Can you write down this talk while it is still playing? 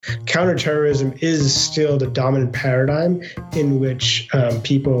counterterrorism is still the dominant paradigm in which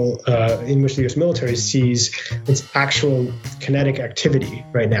in which the U.S. military sees its actual kinetic activity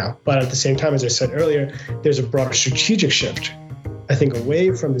right now. But at the same time, as I said earlier, there's a broader strategic shift, I think,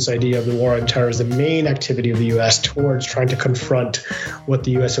 away from this idea of the war on terror as the main activity of the U.S. towards trying to confront what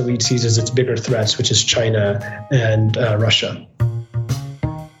the U.S. elite sees as its bigger threats, which is China and Russia.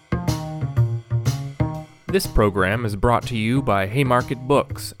 This program is brought to you by Haymarket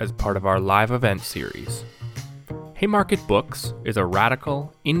Books as part of our live event series. Haymarket Books is a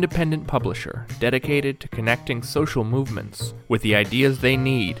radical, independent publisher dedicated to connecting social movements with the ideas they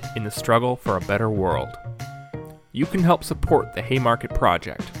need in the struggle for a better world. You can help support the Haymarket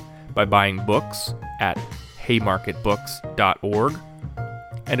Project by buying books at haymarketbooks.org,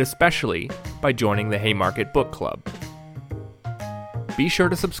 and especially by joining the Haymarket Book Club. Be sure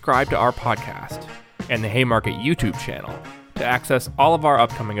to subscribe to our podcast and the Haymarket YouTube channel to access all of our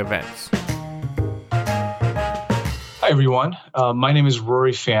upcoming events. Hi, everyone. My name is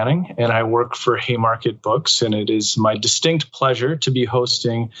Rory Fanning, and I work for Haymarket Books, and it is my distinct pleasure to be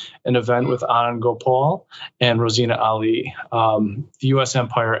hosting an event with Anand Gopal and Rosina Ali, the U.S.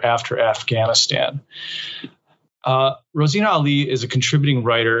 Empire after Afghanistan. Rosina Ali is a contributing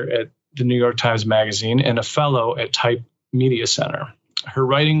writer at the New York Times Magazine and a fellow at Type Media Center. Her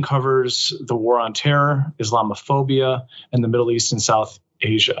writing covers the war on terror, Islamophobia, and the Middle East and South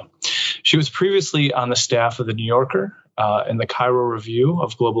Asia. She was previously on the staff of The New Yorker and the Cairo Review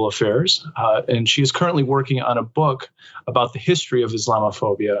of Global Affairs, and she is currently working on a book about the history of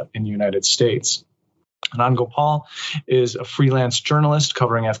Islamophobia in the United States. Anand Gopal is a freelance journalist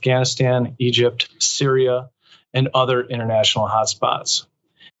covering Afghanistan, Egypt, Syria, and other international hotspots.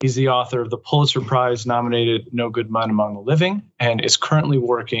 He's the author of the Pulitzer Prize-nominated No Good Men Among the Living and is currently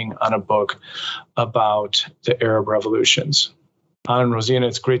working on a book about the Arab revolutions. Anand, Rosina,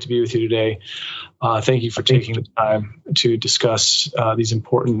 it's great to be with you today. Thank you for taking the time to discuss these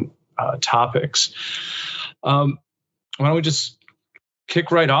important topics. Why don't we just kick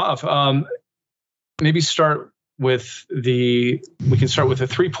right off? Maybe start with we can start with the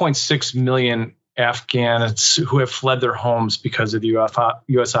 3.6 million Afghans who have fled their homes because of the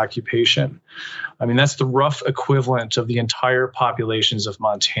U.S. occupation. I mean, that's the rough equivalent of the entire populations of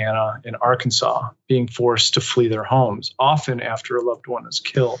Montana and Arkansas being forced to flee their homes, often after a loved one is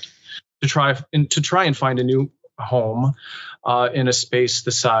killed, to try and find a new home in a space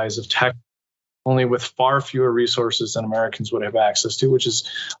the size of Texas, only with far fewer resources than Americans would have access to, which is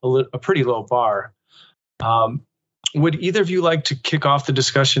a pretty low bar. Would either of you like to kick off the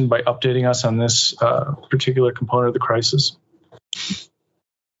discussion by updating us on this particular component of the crisis?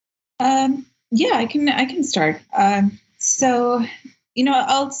 Yeah, I can start. So,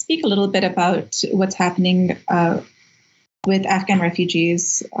 I'll speak a little bit about what's happening with Afghan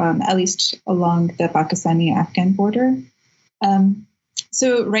refugees, at least along the Pakistani-Afghan border.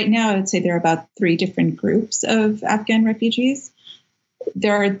 So right now, I would say there are about 3 different groups of Afghan refugees.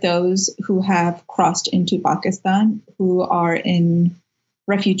 There are those who have crossed into Pakistan, who are in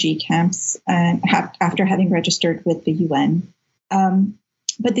refugee camps and after having registered with the UN.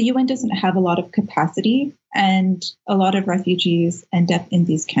 But the UN doesn't have a lot of capacity, and a lot of refugees end up in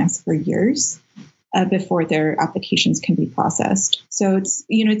these camps for years before their applications can be processed. So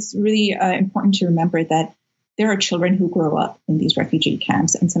it's really important to remember that there are children who grow up in these refugee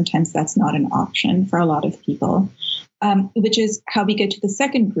camps, and sometimes that's not an option for a lot of people. Which is how we get to the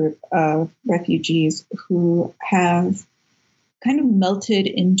second group of refugees who have kind of melted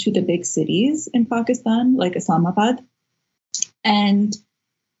into the big cities in Pakistan, like Islamabad. And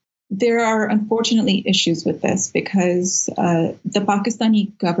there are unfortunately issues with this because the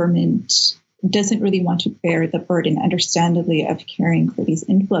Pakistani government doesn't really want to bear the burden, understandably, of caring for these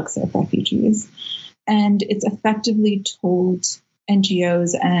influx of refugees. And it's effectively told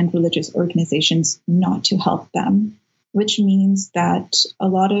NGOs and religious organizations not to help them, which means that a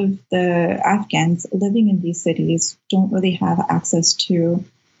lot of the Afghans living in these cities don't really have access to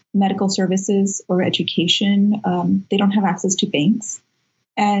medical services or education. They don't have access to banks.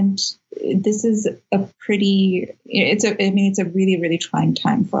 And this is it's a really, really trying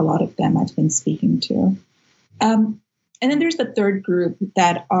time for a lot of them I've been speaking to. And then there's the third group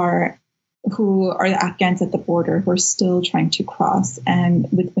who are the Afghans at the border who are still trying to cross. And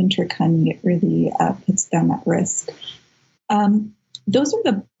with winter coming, it really puts them at risk. Those are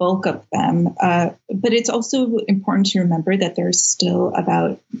the bulk of them. But it's also important to remember that there's still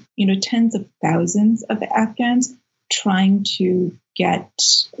about, tens of thousands of Afghans trying to get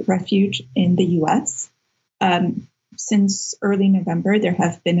refuge in the U.S. Since early November, there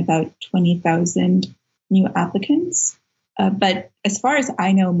have been about 20,000 new applicants. But as far as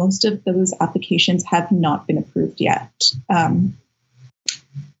I know, most of those applications have not been approved yet.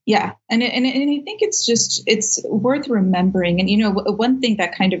 Yeah, and I think it's worth remembering. And one thing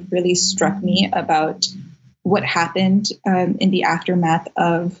that kind of really struck me about what happened in the aftermath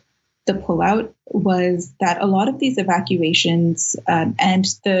of the pullout was that a lot of these evacuations and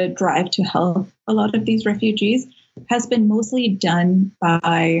the drive to help a lot of these refugees has been mostly done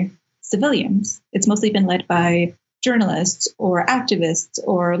by civilians. It's mostly been led by journalists or activists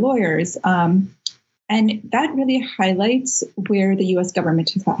or lawyers. And that really highlights where the U.S.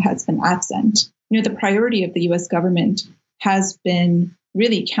 government has been absent. The priority of the U.S. government has been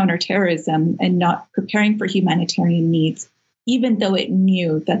really counterterrorism and not preparing for humanitarian needs, even though it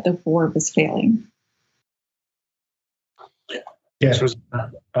knew that the war was failing. Yeah.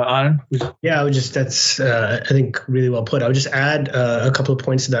 Anand? Yeah, that's I think really well put. I would just add a couple of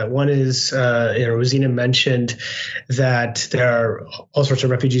points to that. One is, Rosina mentioned that there are all sorts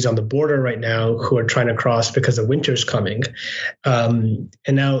of refugees on the border right now who are trying to cross because the winter's coming. And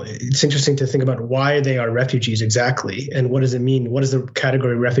now it's interesting to think about why they are refugees exactly, and what does it mean? What does the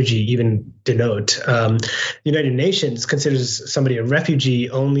category refugee even denote? The United Nations considers somebody a refugee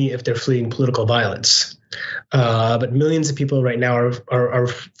only if they're fleeing political violence. But millions of people right now are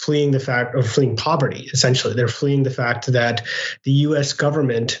fleeing fleeing poverty. Essentially, they're fleeing the fact that the U.S.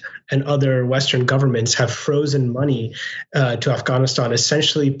 government and other Western governments have frozen money to Afghanistan,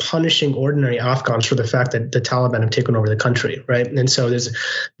 essentially punishing ordinary Afghans for the fact that the Taliban have taken over the country, right? And so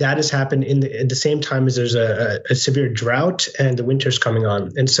that has happened at the same time as there's a severe drought and the winter's coming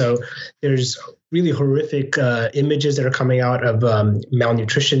on, and so there's really horrific images that are coming out of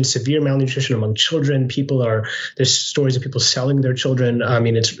malnutrition, severe malnutrition among children. There's stories of people selling their children. I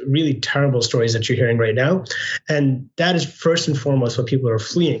mean, it's really terrible stories that you're hearing right now. And that is first and foremost what people are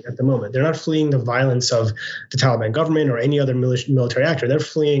fleeing at the moment. They're not fleeing the violence of the Taliban government or any other military actor. They're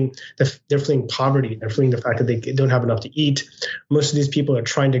fleeing poverty. They're fleeing the fact that they don't have enough to eat. Most of these people are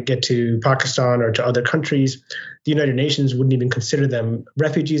trying to get to Pakistan or to other countries. The United Nations wouldn't even consider them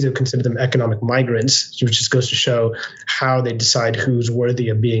refugees. They would consider them economic migrants, which just goes to show how they decide who's worthy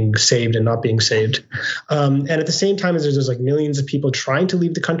of being saved and not being saved. And at the same time as there's like millions of people trying to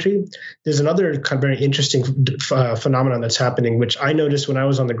leave the country, there's another kind of very interesting phenomenon that's happening, which I noticed when I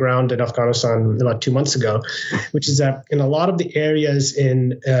was on the ground in Afghanistan about 2 months ago, which is that in a lot of the areas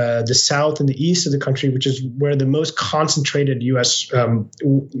in the south and the east of the country, which is where the most concentrated U.S.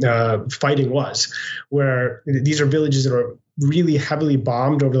 Fighting was, where these are villages that are really heavily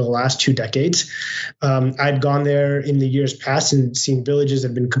bombed over the last 2 decades. I'd gone there in the years past and seen villages that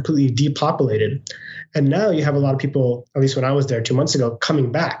have been completely depopulated. And now you have a lot of people, at least when I was there 2 months ago,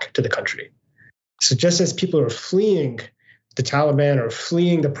 coming back to the country. So just as people are fleeing the Taliban or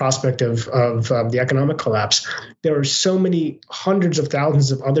fleeing the prospect of the economic collapse, there are so many hundreds of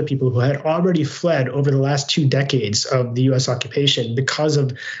thousands of other people who had already fled over the last 2 decades of the U.S. occupation because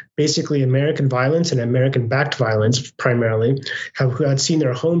of basically American violence and American-backed violence primarily, who had seen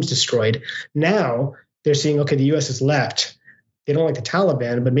their homes destroyed. Now they're seeing, okay, the U.S. has left. They don't like the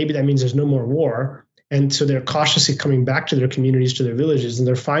Taliban, but maybe that means there's no more war. And so they're cautiously coming back to their communities, to their villages, and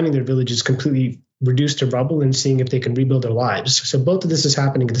they're finding their villages completely reduced to rubble and seeing if they can rebuild their lives. So both of this is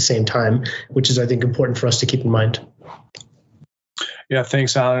happening at the same time, which is, I think, important for us to keep in mind. Yeah,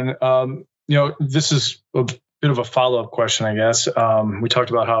 thanks, Alan. This is a bit of a follow-up question, I guess. We talked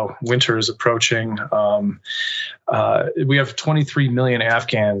about how winter is approaching. We have 23 million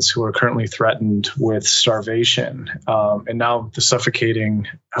Afghans who are currently threatened with starvation, and now the suffocating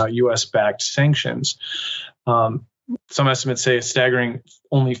U.S.-backed sanctions. Some estimates say a staggering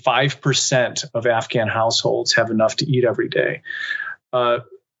only 5% of Afghan households have enough to eat every day.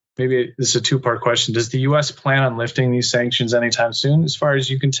 Maybe this is a two-part question. Does the U.S. plan on lifting these sanctions anytime soon, as far as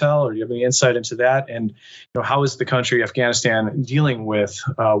you can tell, or do you have any insight into that? And how is the country, Afghanistan, dealing with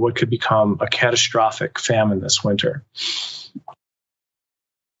what could become a catastrophic famine this winter?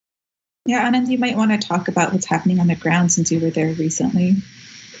 Yeah, Anand, you might want to talk about what's happening on the ground since you were there recently.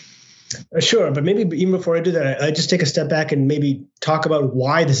 Sure, but maybe even before I do that, I just take a step back and maybe talk about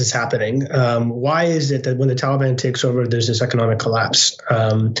why this is happening. Why is it that when the Taliban takes over, there's this economic collapse?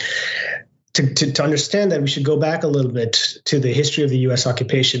 To understand that, we should go back a little bit to the history of the U.S.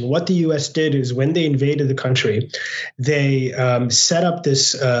 occupation. What the U.S. did is when they invaded the country, they set up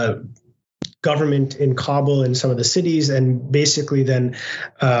this government in Kabul and some of the cities, and basically then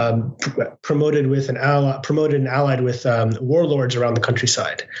promoted and allied with warlords around the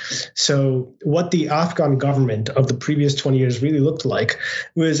countryside. So what the Afghan government of the previous 20 years really looked like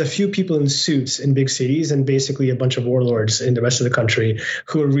was a few people in suits in big cities and basically a bunch of warlords in the rest of the country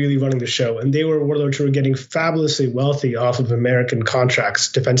who were really running the show. And they were warlords who were getting fabulously wealthy off of American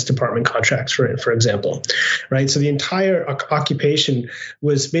contracts, Defense Department contracts, for example, right? So the entire occupation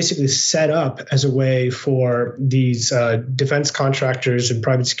was basically set up as a way for these defense contractors and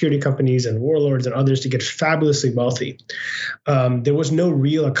private security companies and warlords and others to get fabulously wealthy. There was no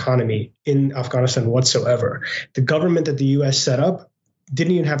real economy in Afghanistan whatsoever. The government that the U.S. set up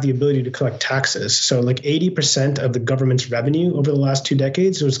didn't even have the ability to collect taxes. So like 80% of the government's revenue over the last 2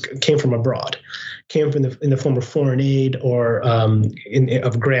 decades came from abroad, came from in the form of foreign aid or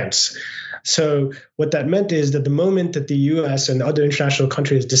of grants. So what that meant is that the moment that the U.S. and other international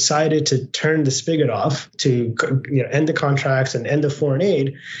countries decided to turn the spigot off to end the contracts and end the foreign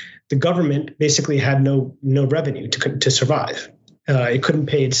aid, the government basically had no revenue to survive. It couldn't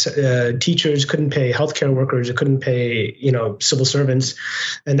pay teachers, couldn't pay healthcare workers, it couldn't pay civil servants,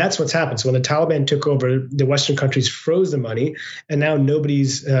 and that's what's happened. So when the Taliban took over, the Western countries froze the money, and now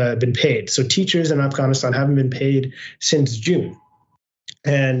nobody's been paid. So teachers in Afghanistan haven't been paid since June.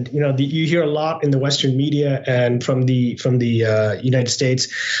 And you hear a lot in the Western media and from the United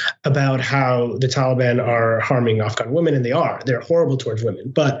States about how the Taliban are harming Afghan women, and they're horrible towards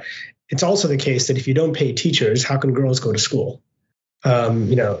women. But it's also the case that if you don't pay teachers, how can girls go to school?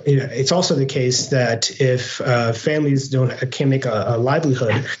 It's also the case that if families can't make a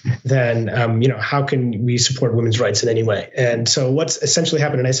livelihood, then how can we support women's rights in any way? And so what's essentially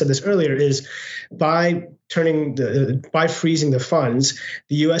happened, and I said this earlier, is by freezing the funds,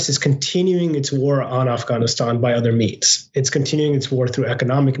 the U.S. is continuing its war on Afghanistan by other means. It's continuing its war through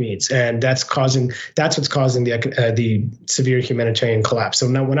economic means, and that's what's causing the severe humanitarian collapse. So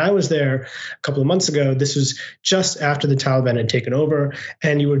now, when I was there a couple of months ago, this was just after the Taliban had taken over,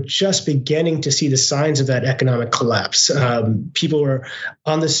 and you were just beginning to see the signs of that economic collapse. People were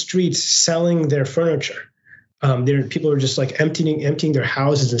on the streets selling their furniture. People were just like emptying their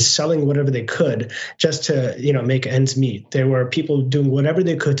houses and selling whatever they could just to make ends meet. There were people doing whatever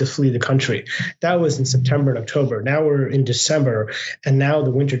they could to flee the country. That was in September and October. Now we're in December, and now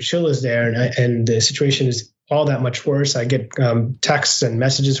the winter chill is there, and the situation is all that much worse. I get texts and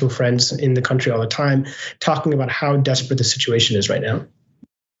messages from friends in the country all the time talking about how desperate the situation is right now.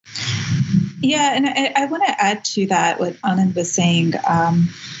 Yeah, and I want to add to that what Anand was saying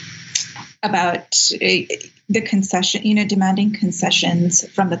about the concession, demanding concessions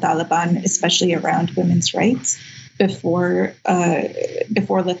from the Taliban, especially around women's rights before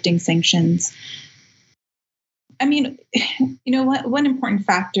lifting sanctions. I mean, one important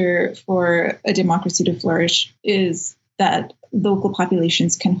factor for a democracy to flourish is that local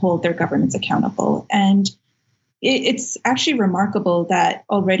populations can hold their governments accountable. And it's actually remarkable that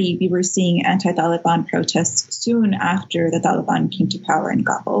already we were seeing anti-Taliban protests soon after the Taliban came to power in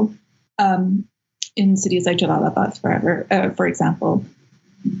Kabul, in cities like Jalalabad, for example.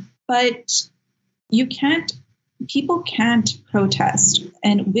 But people can't protest,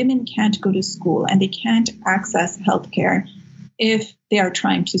 and women can't go to school, and they can't access healthcare if they are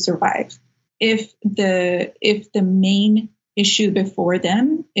trying to survive. If the main issue before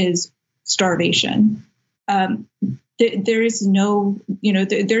them is starvation, there's no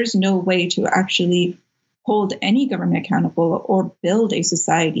way to actually hold any government accountable or build a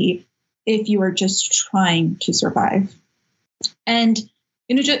society if you are just trying to survive. And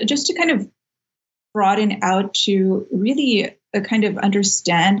just to kind of broaden out to really kind of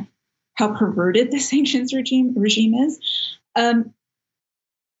understand how perverted the sanctions regime is.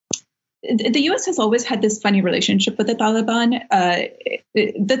 The U.S. has always had this funny relationship with the Taliban.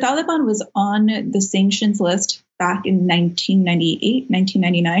 The Taliban was on the sanctions list back in 1998,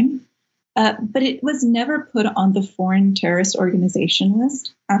 1999, but it was never put on the foreign terrorist organization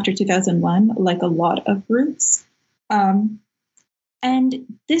list after 2001, like a lot of groups. And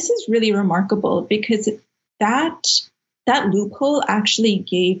this is really remarkable because that loophole actually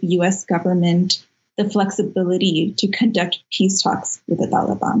gave U.S. government the flexibility to conduct peace talks with the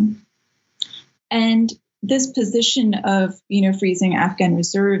Taliban. And this position of, freezing Afghan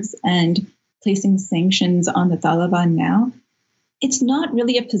reserves and placing sanctions on the Taliban now, it's not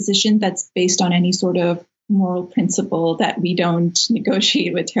really a position that's based on any sort of moral principle that we don't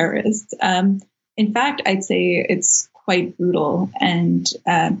negotiate with terrorists. In fact, I'd say it's quite brutal, and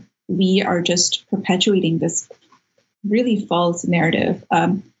we are just perpetuating this really false narrative,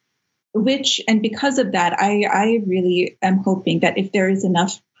 and because of that, I really am hoping that if there is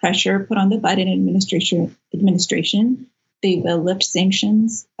enough pressure put on the Biden administration, they will lift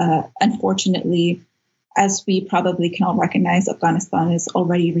sanctions. Unfortunately, as we probably can all recognize, Afghanistan is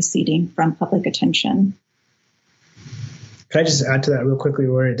already receding from public attention. Can I just add to that real quickly,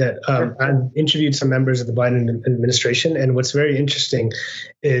 Rory, that I've interviewed some members of the Biden administration, and what's very interesting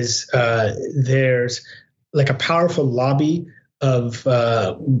is there's like a powerful lobby of,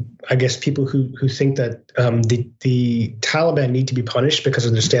 I guess, people who think that the Taliban need to be punished because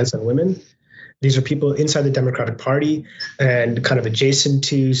of their stance on women. These are people inside the Democratic Party and kind of adjacent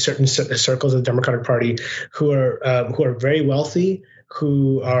to certain circles of the Democratic Party who are very wealthy,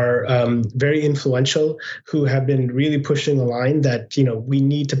 who are very influential, who have been really pushing the line that, we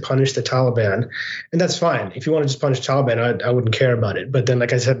need to punish the Taliban. And that's fine. If you want to just punish Taliban, I wouldn't care about it. But then,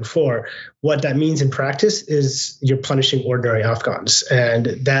 like I said before, what that means in practice is you're punishing ordinary Afghans. And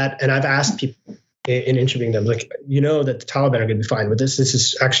I've asked people in interviewing them, like, that the Taliban are going to be fine with this. This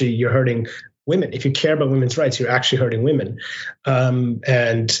is actually, you're hurting women. If you care about women's rights, you're actually hurting women. And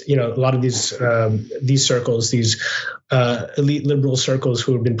a lot of these circles, these elite liberal circles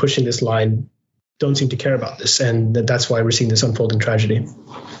who have been pushing this line don't seem to care about this. And that's why we're seeing this unfolding tragedy.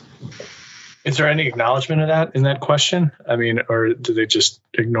 Is there any acknowledgement of that in that question? I mean, or do they just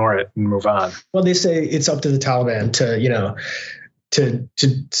ignore it and move on? Well, they say it's up to the Taliban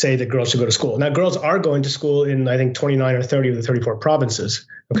to say that girls should go to school. Now, girls are going to school in, I think, 29 or 30 of the 34 provinces.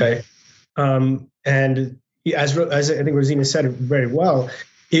 Okay. And as I think Rosina said it very well,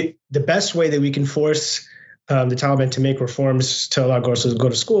 the best way that we can force the Taliban to make reforms to allow girls to go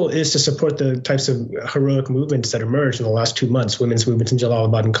to school is to support the types of heroic movements that emerged in the last 2 months, women's movements in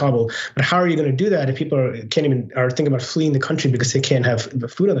Jalalabad and Kabul. But how are you going to do that if people are thinking about fleeing the country because they can't have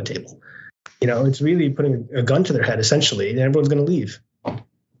food on the table? It's really putting a gun to their head, essentially, and everyone's going to leave.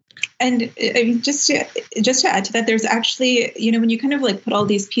 And I mean, just to add to that, there's actually, when you kind of like put all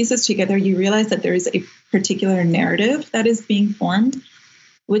these pieces together, you realize that there is a particular narrative that is being formed,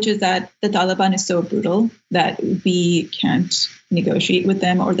 which is that the Taliban is so brutal that we can't negotiate with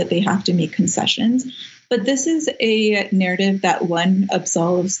them or that they have to make concessions. But this is a narrative that, one,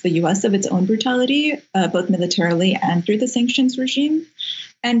 absolves the U.S. of its own brutality, both militarily and through the sanctions regime.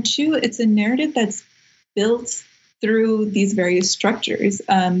 And two, it's a narrative that's built through these various structures.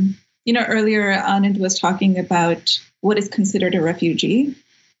 Earlier Anand was talking about what is considered a refugee,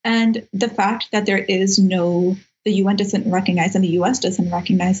 and the fact that the UN doesn't recognize and the US doesn't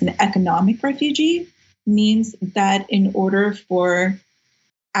recognize an economic refugee means that in order for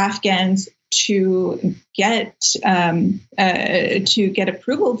Afghans to get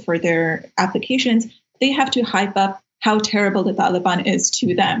approval for their applications, they have to hype up how terrible the Taliban is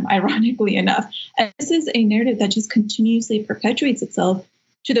to them, ironically enough. And this is a narrative that just continuously perpetuates itself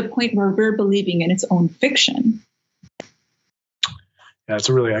to the point where we're believing in its own fiction. Yeah, that's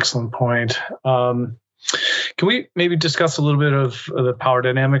a really excellent point. Can we maybe discuss a little bit of the power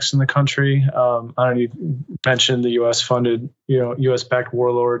dynamics in the country? I don't know, you mentioned the U.S.-funded, U.S.-backed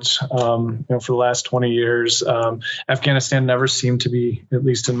warlords, for the last 20 years. Afghanistan never seemed to be, at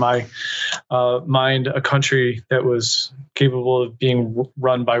least in my mind, a country that was capable of being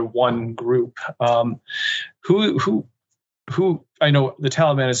run by one group. Who I know the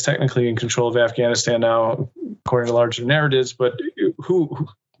Taliban is technically in control of Afghanistan now, according to larger narratives, but who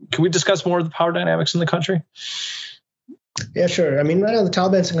can we discuss more of the power dynamics in the country? Yeah, sure. I mean, right now the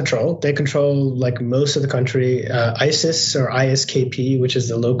Taliban's in control. They control like most of the country. ISIS or ISKP, which is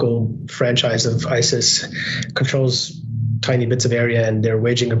the local franchise of ISIS, controls tiny bits of area, and they're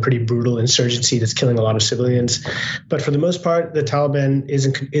waging a pretty brutal insurgency that's killing a lot of civilians. But for the most part, the Taliban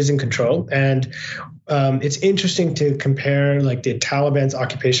is in control. And it's interesting to compare like the Taliban's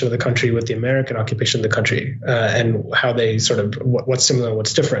occupation of the country with the American occupation of the country, and how they sort of what's similar and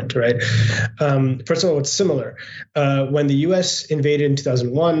what's different, right? First of all, what's similar? When the U.S. invaded in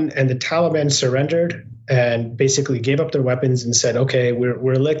 2001 and the Taliban surrendered and basically gave up their weapons and said, okay,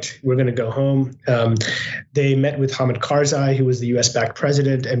 we're licked, we're going to go home. They met with Hamid Karzai, who was the U.S.-backed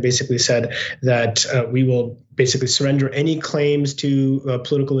president, and basically said that we will basically surrender any claims to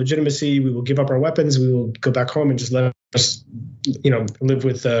political legitimacy. We will give up our weapons. We will go back home and just let us, live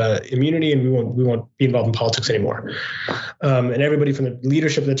with immunity, and we won't be involved in politics anymore. And everybody from the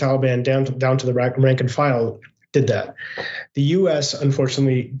leadership of the Taliban down to the rank and file did that. The U.S.,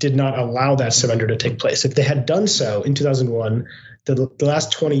 unfortunately, did not allow that surrender to take place. If they had done so in 2001, the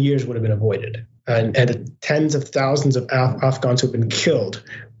last 20 years would have been avoided. And the tens of thousands of Afghans who have been killed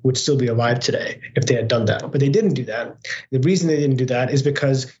would still be alive today if they had done that. But they didn't do that. The reason they didn't do that is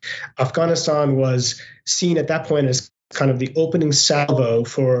because Afghanistan was seen at that point as kind of the opening salvo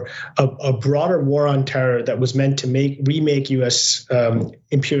for a broader war on terror that was meant to remake U.S.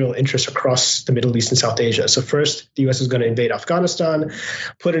 Imperial interests across the Middle East and South Asia. So first, the U.S. is going to invade Afghanistan,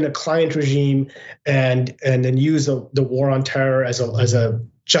 put in a client regime, and then use the war on terror as a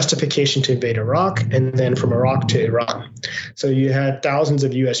justification to invade Iraq, and then from Iraq to Iran. So you had thousands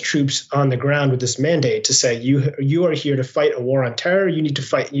of U.S. troops on the ground with this mandate to say, you are here to fight a war on terror. You need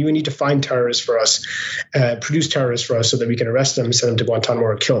to find terrorists for us, produce terrorists for us so that we can arrest them, send them to Guantanamo,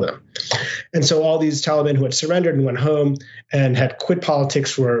 or kill them. And so all these Taliban who had surrendered and went home and had quit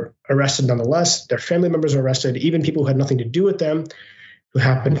politics were arrested nonetheless. Their family members were arrested, even people who had nothing to do with them, who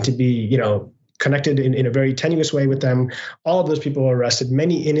happened to be, connected in a very tenuous way with them. All of those people were arrested.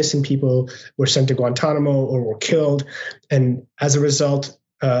 Many innocent people were sent to Guantanamo or were killed. And as a result,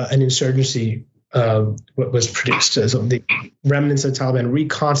 an insurgency was produced. So the remnants of the Taliban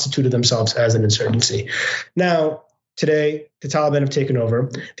reconstituted themselves as an insurgency. Now, today, the Taliban have taken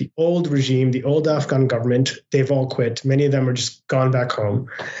over. The old regime, the old Afghan government, they've all quit. Many of them are just gone back home.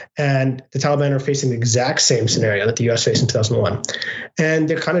 And the Taliban are facing the exact same scenario that the U.S. faced in 2001. And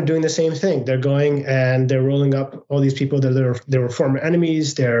they're kind of doing the same thing. They're going and they're rolling up all these people that they were former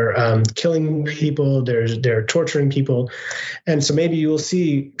enemies. They're killing people. They're torturing people. And so maybe you will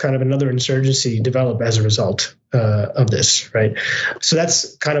see kind of another insurgency develop as a result of this, right? So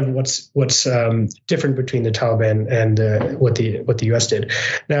that's kind of what's different between the Taliban and what the U.S. did.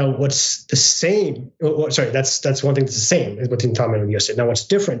 Now, what's the same? That's one thing that's the same is between the Taliban and the U.S. did. Now, what's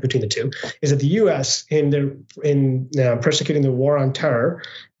different between the two is that the U.S. in persecuting the war on terror,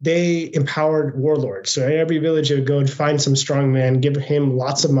 they empowered warlords. So in every village, they would go and find some strong man, give him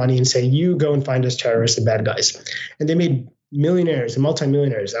lots of money, and say, "You go and find us terrorists and bad guys." And they made millionaires and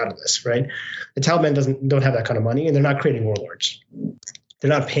multimillionaires out of this, right? The Taliban don't have that kind of money, and they're not creating warlords. They're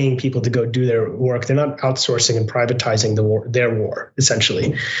not paying people to go do their work. They're not outsourcing and privatizing their war,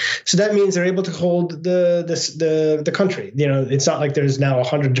 essentially. So that means they're able to hold the country. It's not like there's now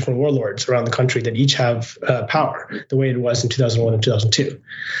 100 different warlords around the country that each have power the way it was in 2001 and 2002.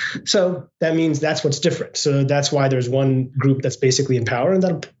 So that means that's what's different. So that's why there's one group that's basically in power, and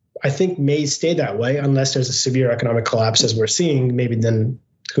that I think may stay that way unless there's a severe economic collapse as we're seeing. Maybe then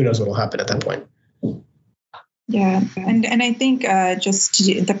who knows what will happen at that point. Yeah, and I think just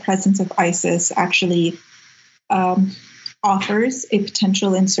the presence of ISIS actually offers a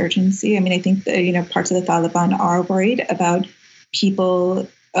potential insurgency. I mean, I think parts of the Taliban are worried about people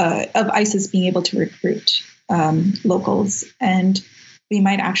of ISIS being able to recruit locals, and we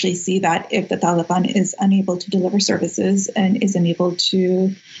might actually see that if the Taliban is unable to deliver services and is unable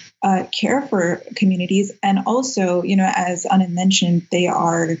to care for communities, and also, as Anand mentioned, they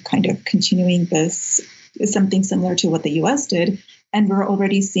are kind of continuing this. Something similar to what the U.S. did. And we're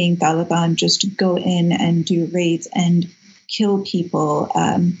already seeing Taliban just go in and do raids and kill people,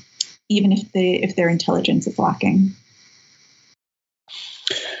 even if their intelligence is lacking.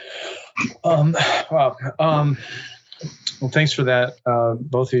 Wow. Well, thanks for that,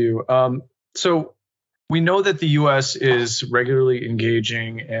 both of you. So we know that the U.S. is regularly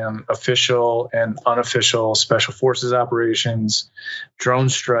engaging in official and unofficial special forces operations, drone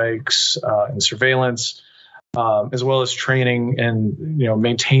strikes, and surveillance, as well as training and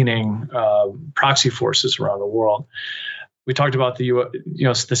maintaining proxy forces around the world. We talked about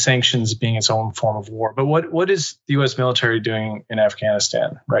the sanctions being its own form of war, but what is the U.S. military doing in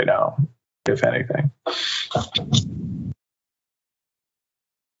Afghanistan right now, if anything?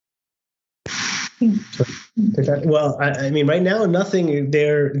 Well, I mean, right now, nothing.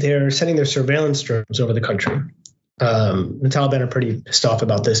 They're sending their surveillance drones over the country. The Taliban are pretty pissed off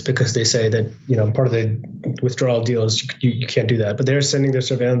about this because they say that part of the withdrawal deal is you can't do that. But they're sending their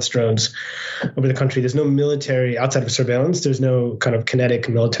surveillance drones over the country. There's no military outside of surveillance. There's no kind of kinetic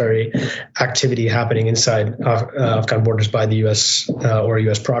military activity happening inside Afghan borders by the U.S. Or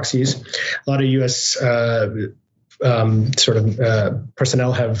U.S. proxies. A lot of U.S.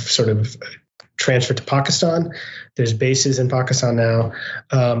 Personnel have sort of transferred to Pakistan. There's bases in Pakistan now,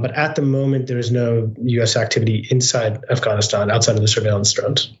 but at the moment there is no U.S. activity inside Afghanistan outside of the surveillance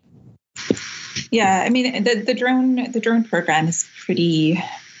drones. Yeah, I mean the drone program is pretty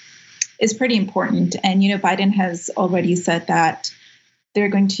important, and Biden has already said that they're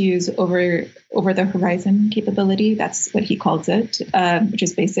going to use over the horizon capability. That's what he calls it, which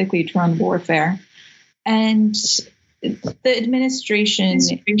is basically drone warfare, and the administration has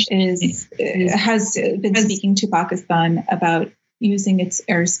been speaking to Pakistan about using its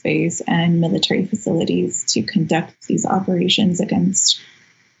airspace and military facilities to conduct these operations against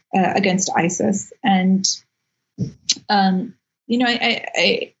ISIS. And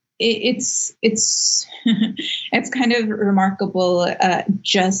I it's it's kind of remarkable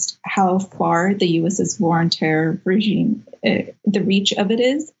just how far the U.S.'s war on terror regime, the reach of it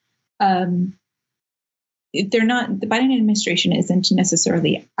is. The Biden administration isn't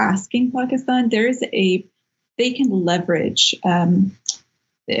necessarily asking Pakistan. They can leverage the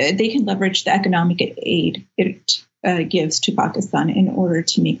economic aid it gives to Pakistan in order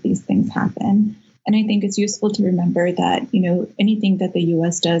to make these things happen. And I think it's useful to remember that, anything that the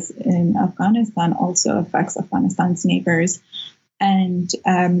U.S. does in Afghanistan also affects Afghanistan's neighbors. And,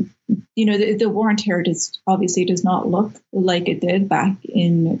 the war on terror obviously does not look like it did back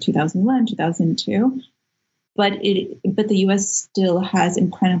in 2001, 2002. But the U.S. still has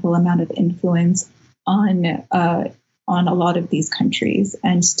incredible amount of influence on a lot of these countries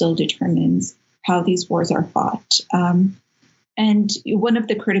and still determines how these wars are fought. And one of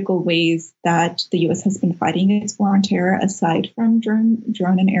the critical ways that the U.S. has been fighting its war on terror, aside from drone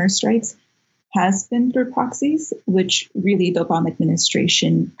and airstrikes, has been through proxies, which really the Obama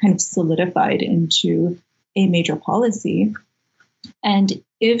administration kind of solidified into a major policy. And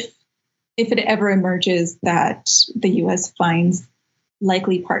if it ever emerges that the U.S. finds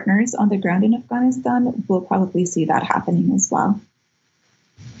likely partners on the ground in Afghanistan, we'll probably see that happening as well.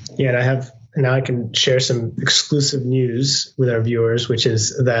 Yeah, and now I can share some exclusive news with our viewers, which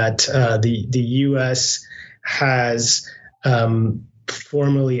is that the U.S. has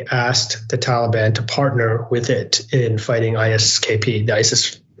formally asked the Taliban to partner with it in fighting ISKP, the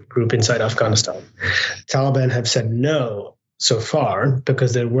ISIS group inside Afghanistan. The Taliban have said no so far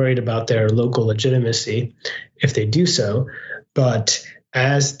because they're worried about their local legitimacy if they do so. But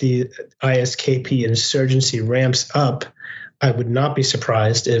as the ISKP insurgency ramps up, I would not be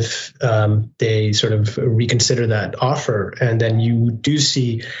surprised if they sort of reconsider that offer. And then you do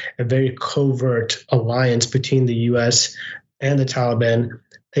see a very covert alliance between the U.S. and the Taliban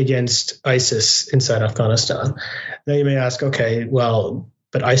against ISIS inside Afghanistan. Now you may ask, okay, well,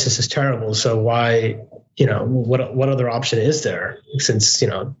 but ISIS is terrible. So why, what other option is there? Since,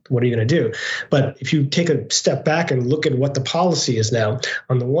 what are you going to do? But if you take a step back and look at what the policy is now,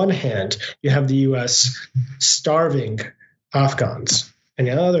 on the one hand, you have the U.S. starving Afghans. And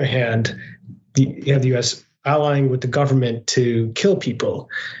on the other hand, you have the U.S. allying with the government to kill people.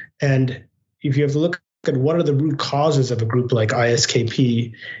 And if you have to look at what are the root causes of a group like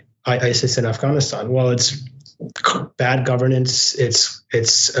ISKP, ISIS in Afghanistan, well, it's bad governance, it's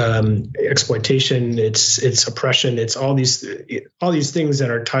exploitation, it's oppression, it's all these things that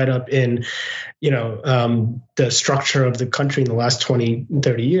are tied up in, the structure of the country in the last 20,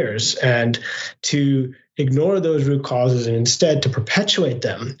 30 years. And to ignore those root causes and instead to perpetuate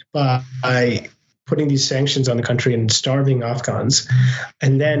them by putting these sanctions on the country and starving Afghans,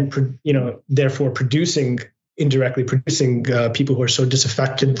 and then, therefore indirectly producing people who are so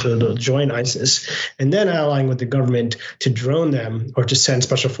disaffected to join ISIS, and then allying with the government to drone them or to send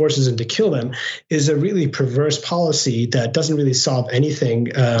special forces in to kill them, is a really perverse policy that doesn't really solve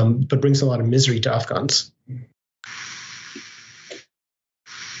anything, but brings a lot of misery to Afghans.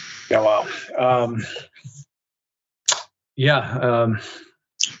 Yeah, wow.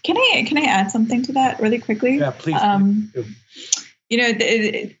 Can I add something to that really quickly? Yeah, please.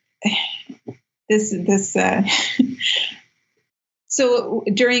 So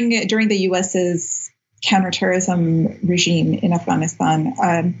during the U.S.'s counterterrorism regime in Afghanistan,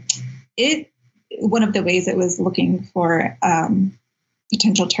 one of the ways it was looking for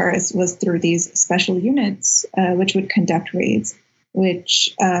potential terrorists was through these special units, which would conduct raids,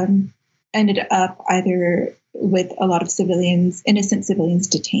 which ended up either with a lot of innocent civilians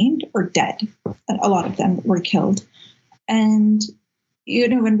detained or dead. A lot of them were killed. And,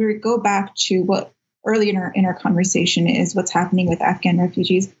 when we go back to what earlier in our conversation is what's happening with Afghan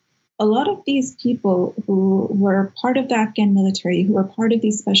refugees, a lot of these people who were part of the Afghan military, who were part of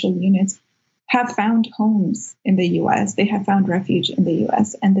these special units, have found homes in the U.S. They have found refuge in the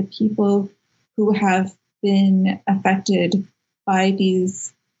U.S. And the people who have been affected by the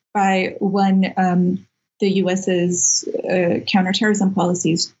U.S.'s counterterrorism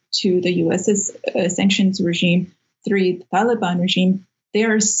policies to the U.S.'s sanctions regime through the Taliban regime, they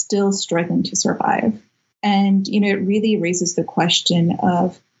are still struggling to survive. And, it really raises the question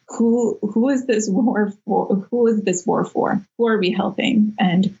of who is this war for? Who is this war for? Who are we helping?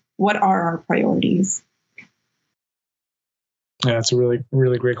 And what are our priorities? Yeah, it's a really,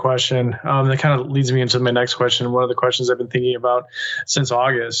 really great question. That kind of leads me into my next question. One of the questions I've been thinking about since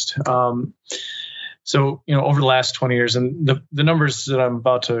August. So, over the last 20 years, and the numbers that I'm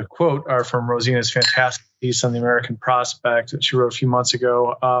about to quote are from Rosina's fantastic piece on the American Prospect that she wrote a few months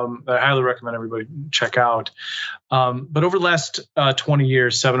ago, that I highly recommend everybody check out. But over the last 20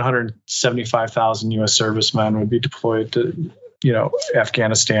 years, 775,000 U.S. servicemen would be deployed to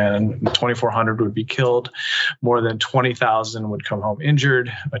Afghanistan, and 2,400 would be killed. More than 20,000 would come home injured.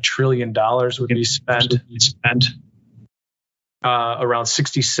 $1 trillion would be spent. Around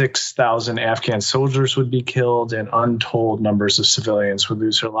 66,000 Afghan soldiers would be killed, and untold numbers of civilians would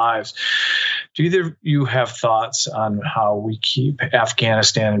lose their lives. Do either of you have thoughts on how we keep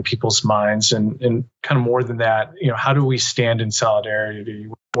Afghanistan in people's minds, and kind of more than that, how do we stand in solidarity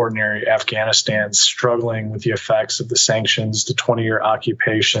with ordinary Afghanistans struggling with the effects of the sanctions, the 20-year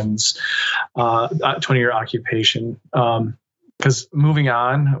occupation? Because moving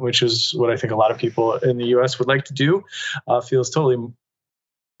on, which is what I think a lot of people in the U.S. would like to do, feels totally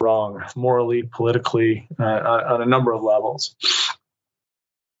wrong, morally, politically, on a number of levels.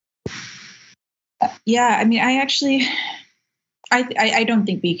 Yeah, I mean, I don't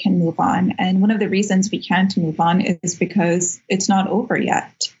think we can move on. And one of the reasons we can't move on is because it's not over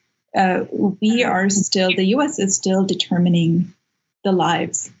yet. The U.S. is still determining the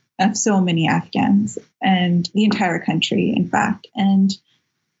lives of so many Afghans and the entire country, in fact. And,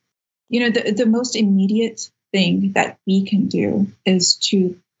 the most immediate thing that we can do is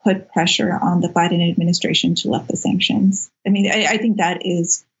to put pressure on the Biden administration to lift the sanctions. I mean, I think that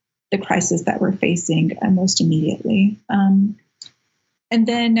is the crisis that we're facing most immediately. And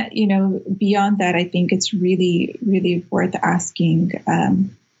then, beyond that, I think it's really, really worth asking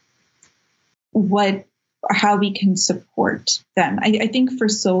how we can support them. I think for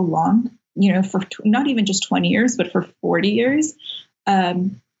so long, for not even just 20 years, but for 40 years,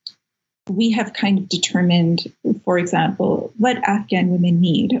 we have kind of determined, for example, what Afghan women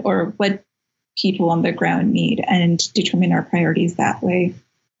need or what people on the ground need, and determine our priorities that way.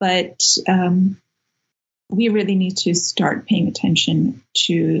 But we really need to start paying attention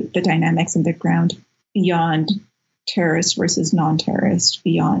to the dynamics on the ground beyond terrorist versus non-terrorist,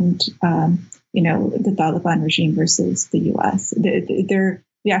 beyond the Taliban regime versus the U.S.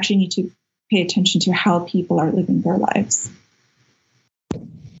 We actually need to pay attention to how people are living their lives.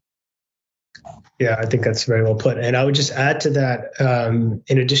 Yeah, I think that's very well put. And I would just add to that,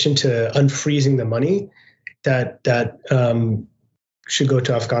 in addition to unfreezing the money that should go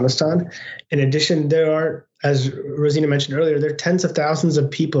to Afghanistan, in addition, there are, as Rosina mentioned earlier, there are tens of thousands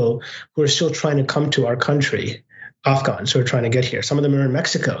of people who are still trying to come to our country. Afghans who are trying to get here. Some of them are in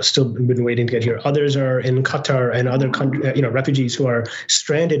Mexico, still been waiting to get here. Others are in Qatar and other countries, refugees who are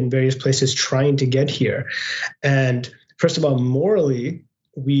stranded in various places trying to get here. And first of all, morally,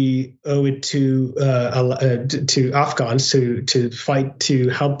 we owe it to Afghans to fight to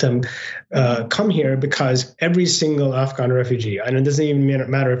help them come here, because every single Afghan refugee, and it doesn't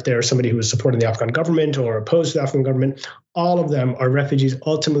even matter if they're somebody who is supporting the Afghan government or opposed to the Afghan government, all of them are refugees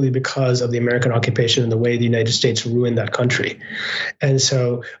ultimately because of the American occupation and the way the United States ruined that country. And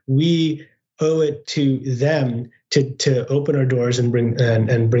so we owe it to them to open our doors and bring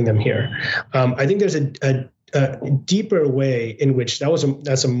them here. I think there's a deeper way in which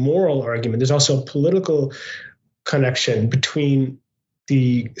that's a moral argument. There's also a political connection between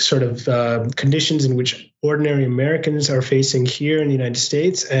the sort of conditions in which ordinary Americans are facing here in the United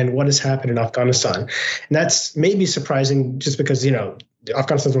States and what has happened in Afghanistan. And that's maybe surprising just because,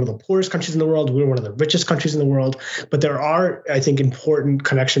 Afghanistan is one of the poorest countries in the world. We're one of the richest countries in the world. But there are, I think, important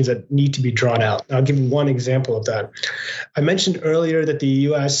connections that need to be drawn out. I'll give you one example of that. I mentioned earlier that the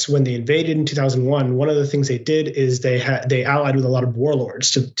U.S., when they invaded in 2001, one of the things they did is they allied with a lot of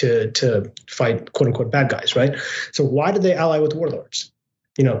warlords to fight, quote unquote, bad guys, right? So why did they ally with warlords?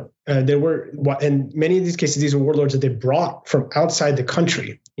 There were, in many of these cases, these were warlords that they brought from outside the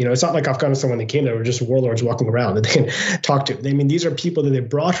country. It's not like Afghanistan when they came, there were just warlords walking around that they can talk to. I mean, these are people that they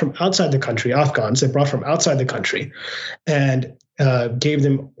brought from outside the country, Afghans, they brought from outside the country, and gave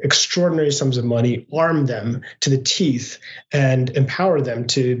them extraordinary sums of money, armed them to the teeth, and empowered them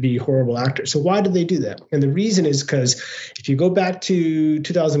to be horrible actors. So why did they do that? And the reason is because if you go back to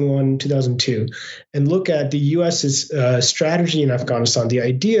 2001, 2002, and look at the U.S.'s strategy in Afghanistan, the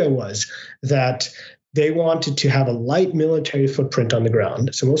idea was that they wanted to have a light military footprint on the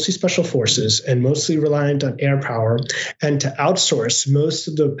ground, so mostly special forces and mostly reliant on air power, and to outsource most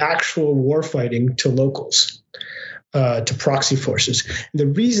of the actual war fighting to locals. To proxy forces. And the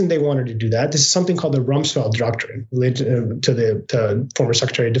reason they wanted to do that, this is something called the Rumsfeld Doctrine, related to the former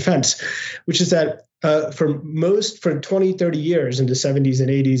Secretary of Defense, which is that for 20, 30 years in the 70s and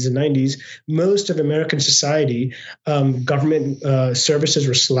 80s and 90s, most of American society, government services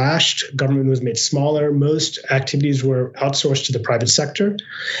were slashed, government was made smaller, most activities were outsourced to the private sector.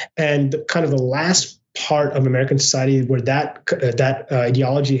 And kind of the last part of American society where that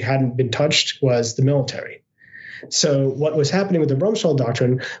ideology hadn't been touched was the military. So what was happening with the Rumsfeld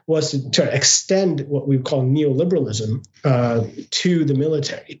Doctrine was to extend what we call neoliberalism to the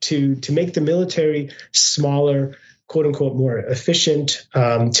military, to make the military smaller, quote unquote, more efficient,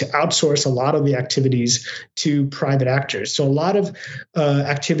 to outsource a lot of the activities to private actors. So a lot of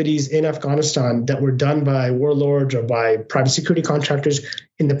activities in Afghanistan that were done by warlords or by private security contractors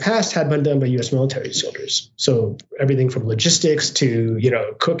in the past had been done by U.S. military soldiers. So everything from logistics to,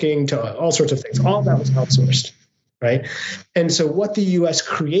 cooking to all sorts of things, all of that was outsourced. Right. And so what the U.S.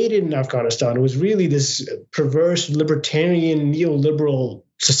 created in Afghanistan was really this perverse libertarian neoliberal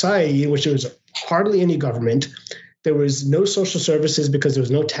society in which there was hardly any government. There was no social services because there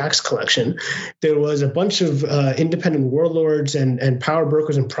was no tax collection. There was a bunch of independent warlords and power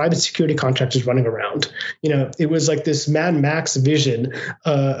brokers and private security contractors running around. It was like this Mad Max vision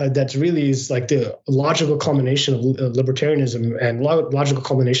that really is like the logical culmination of libertarianism and logical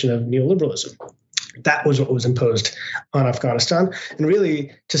culmination of neoliberalism. That was what was imposed on Afghanistan. And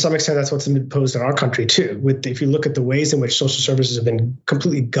really, to some extent, that's what's imposed on our country, too. If you look at the ways in which social services have been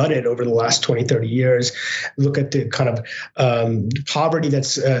completely gutted over the last 20, 30 years, look at the kind of poverty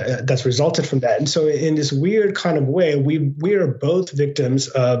that's resulted from that. And so in this weird kind of way, we are both victims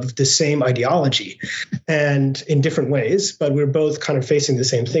of the same ideology and in different ways, but we're both kind of facing the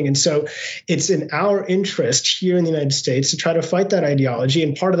same thing. And so it's in our interest here in the United States to try to fight that ideology.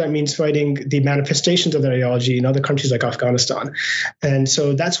 And part of that means fighting the manifestations of that ideology in other countries like Afghanistan. And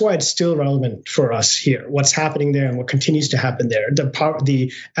so that's why it's still relevant for us here, what's happening there and what continues to happen there.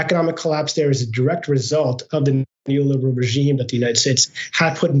 The economic collapse there is a direct result of the neoliberal regime that the United States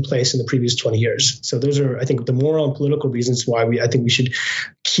had put in place in the previous 20 years. So those are, I think, the moral and political reasons why I think we should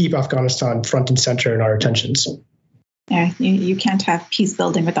keep Afghanistan front and center in our attentions. Yeah, you can't have peace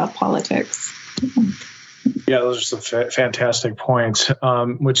building without politics. Yeah, those are some fantastic points,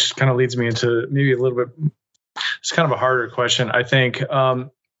 which kind of leads me into maybe a little bit, it's kind of a harder question. I think,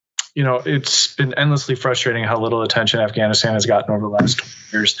 it's been endlessly frustrating how little attention Afghanistan has gotten over the last 20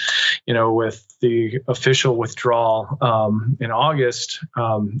 years, with the official withdrawal in August,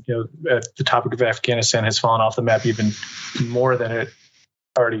 the topic of Afghanistan has fallen off the map even more than it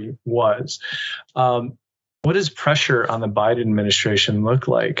already was. What does pressure on the Biden administration look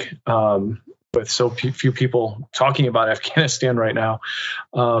like? With so few people talking about Afghanistan right now,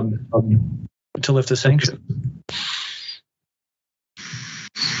 to lift the sanction.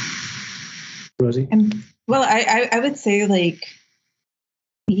 Rosie? Well, I would say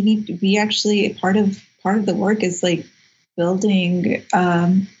we actually part of the work is building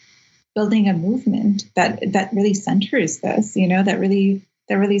a movement that really centers this, that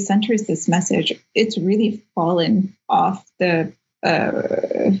really centers this message. It's really fallen off the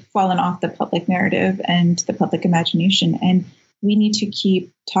public narrative and the public imagination. And we need to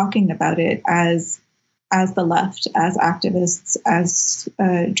keep talking about it as the left, as activists, as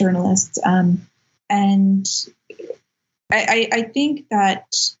journalists. And I think that,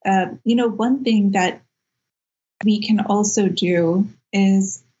 one thing that we can also do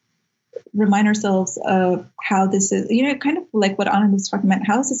is remind ourselves of how this is, kind of like what Anand was talking about,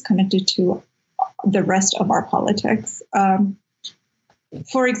 how is this connected to the rest of our politics?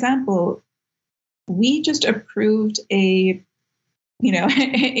 For example, we just approved a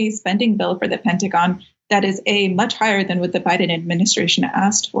spending bill for the Pentagon that is much higher than what the Biden administration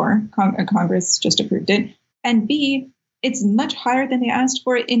asked for. Congress just approved it. And B, it's much higher than they asked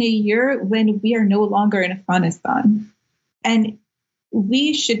for in a year when we are no longer in Afghanistan. And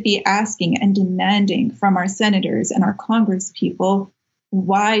we should be asking and demanding from our senators and our Congress people,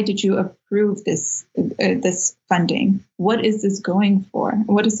 why did you approve this funding? What is this going for?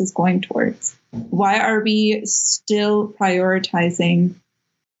 What is this going towards? Why are we still prioritizing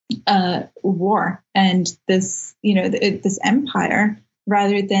war and this, this empire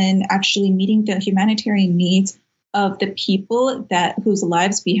rather than actually meeting the humanitarian needs of the people whose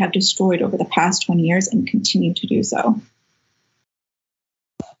lives we have destroyed over the past 20 years and continue to do so?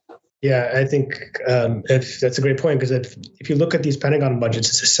 Yeah, I think if that's a great point, because if you look at these Pentagon budgets,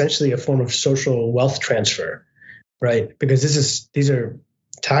 it's essentially a form of social wealth transfer, right? Because these are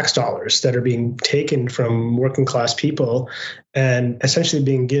tax dollars that are being taken from working class people and essentially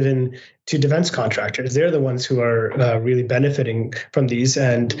being given to defense contractors. They're the ones who are really benefiting from these.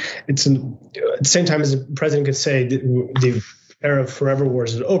 And it's at the same time as the president could say the era of forever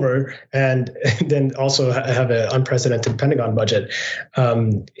wars is over, and then also have an unprecedented Pentagon budget,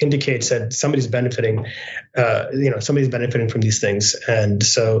 indicates that somebody's benefiting. Somebody's benefiting from these things, and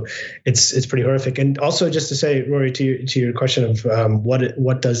so it's pretty horrific. And also, just to say, Rory, to your question of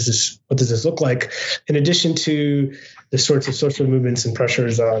what does this look like, in addition to the sorts of social movements and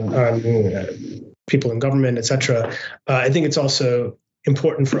pressures on people in government, et cetera, I think it's also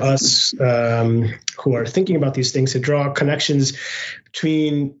important for us who are thinking about these things to draw connections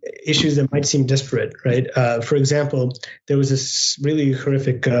between issues that might seem disparate, right? For example, there was this really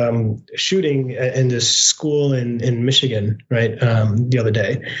horrific shooting in this school in Michigan, right, the other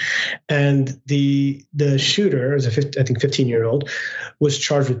day. And the shooter, I think 15-year-old, was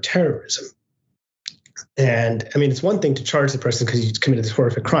charged with terrorism. And I mean, it's one thing to charge the person because he's committed this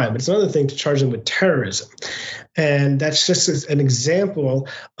horrific crime, but it's another thing to charge them with terrorism. And that's just an example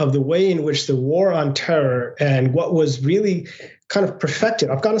of the way in which the war on terror and what was really kind of perfected.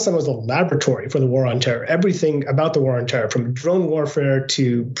 Afghanistan was a laboratory for the war on terror. Everything about the war on terror, from drone warfare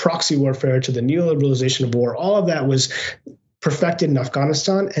to proxy warfare to the neoliberalization of war, all of that was perfected in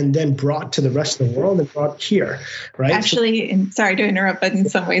Afghanistan and then brought to the rest of the world and brought here, right? Actually, sorry to interrupt, but in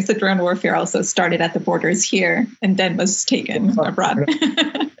some ways, the drone warfare also started at the borders here and then was taken abroad.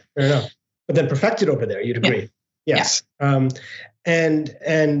 Fair enough. But then perfected over there, you'd agree. Yeah. Yes. Yeah.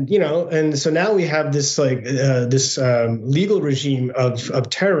 And so now we have this legal regime of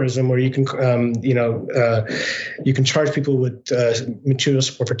terrorism where you can you can charge people with material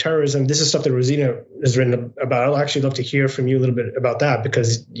support for terrorism. This is stuff that Rosina has written about. I'll actually love to hear from you a little bit about that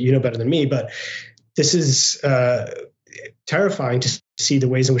because you know better than me. But this is terrifying to see the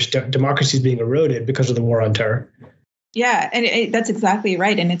ways in which democracy is being eroded because of the war on terror. Yeah, and that's exactly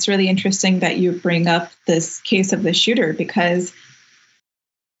right. And it's really interesting that you bring up this case of the shooter because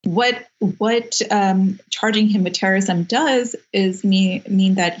what charging him with terrorism does is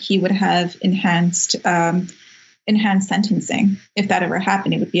mean that he would have enhanced sentencing. If that ever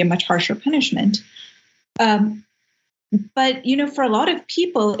happened, it would be a much harsher punishment. But for a lot of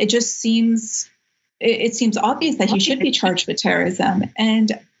people, it just seems obvious that he should be charged with terrorism, and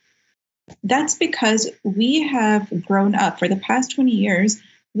that's because we have grown up for the past 20 years.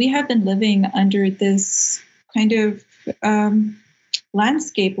 We have been living under this kind of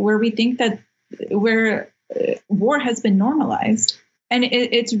landscape where we think that war has been normalized. And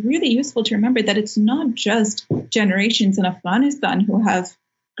it's really useful to remember that it's not just generations in Afghanistan who have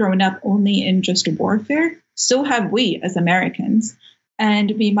grown up only in just warfare. So have we as Americans.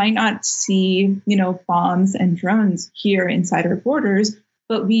 And we might not see, bombs and drones here inside our borders,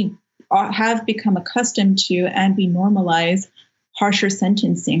 but we have become accustomed to and we normalize harsher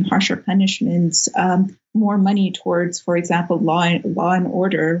sentencing, harsher punishments, more money towards, for example, law and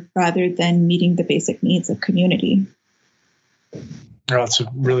order rather than meeting the basic needs of community. Oh, that's a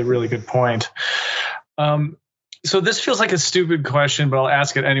really, really good point. So this feels like a stupid question, but I'll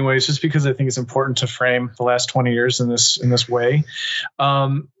ask it anyways, just because I think it's important to frame the last 20 years in this way.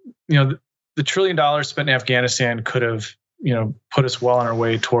 The $1 trillion spent in Afghanistan could have put us well on our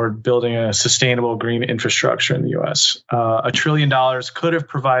way toward building a sustainable green infrastructure in the U.S. $1 trillion could have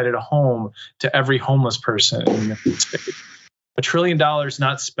provided a home to every homeless person in the United States. $1 trillion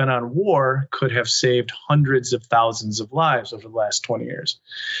not spent on war could have saved hundreds of thousands of lives over the last 20 years.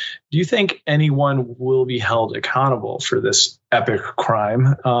 Do you think anyone will be held accountable for this epic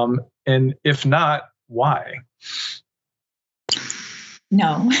crime? And if not, why?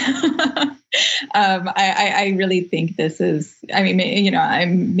 No. I really think this is, I'm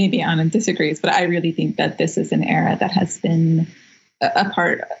maybe Anna disagrees, but I really think that this is an era that has been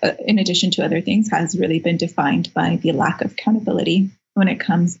in addition to other things, has really been defined by the lack of accountability when it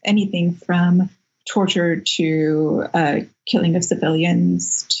comes anything from torture to killing of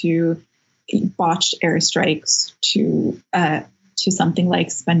civilians to botched airstrikes to something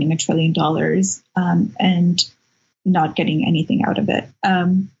like spending $1 trillion and not getting anything out of it.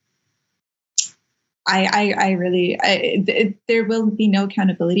 There will be no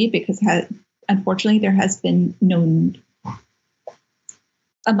accountability because unfortunately there has been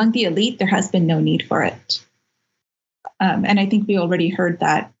among the elite, there has been no need for it. And I think we already heard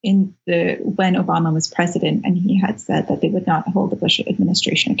that when Obama was president and he had said that they would not hold the Bush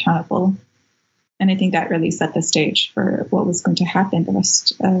administration accountable. And I think that really set the stage for what was going to happen the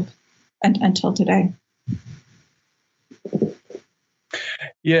rest of until today.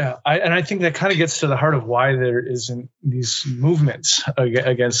 Yeah, I think that kind of gets to the heart of why there isn't these movements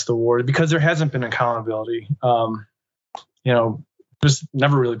against the war, because there hasn't been accountability. There's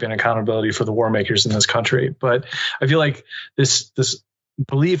never really been accountability for the war makers in this country. But I feel like this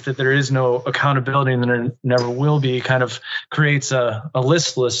belief that there is no accountability and there never will be kind of creates a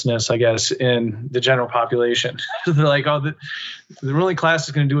listlessness, I guess, in the general population. They're like, oh, the ruling class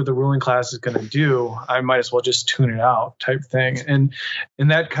is going to do what the ruling class is going to do. I might as well just tune it out type thing. And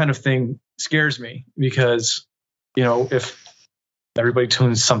that kind of thing scares me because, if everybody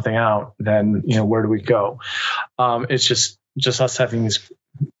tunes something out, then, where do we go? It's just us having these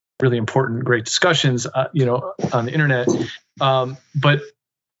really important, great discussions, on the internet. But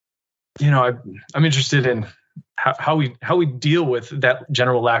I'm interested in how we deal with that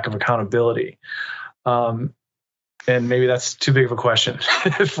general lack of accountability. And maybe that's too big of a question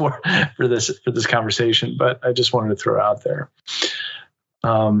for this conversation, but I just wanted to throw it out there.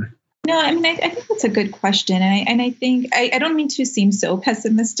 No, I mean, I think that's a good question. And I think, I don't mean to seem so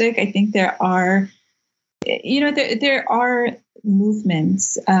pessimistic. I think there are, there are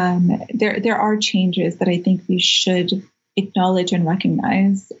movements, there are changes that I think we should acknowledge and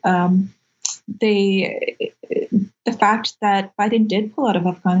recognize. The fact that Biden did pull out of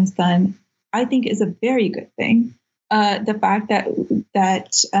Afghanistan, I think, is a very good thing. The fact that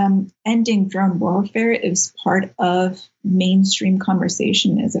ending drone warfare is part of mainstream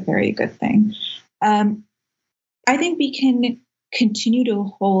conversation is a very good thing. I think we can continue to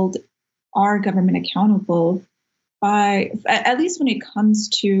hold our government accountable by, at least when it comes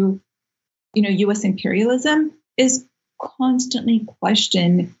to, U.S. imperialism, is constantly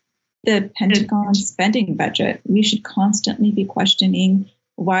question the Pentagon spending budget. We should constantly be questioning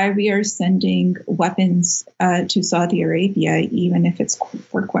why we are sending weapons to Saudi Arabia, even if it's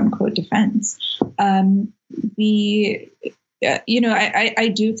for quote unquote defense. I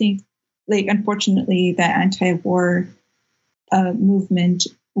do think, unfortunately, the anti-war movement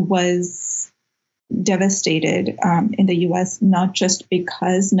was devastated in the U.S., not just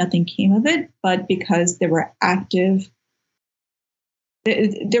because nothing came of it, but because there were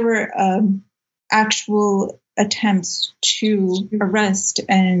actual attempts to arrest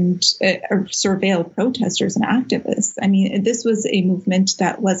and surveil protesters and activists. I mean, this was a movement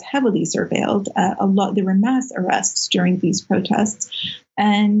that was heavily surveilled. There were mass arrests during these protests.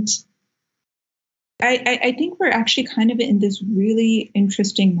 And I think we're actually kind of in this really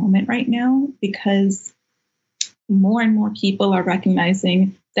interesting moment right now, because more and more people are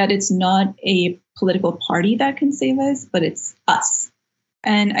recognizing that it's not a political party that can save us, but it's us.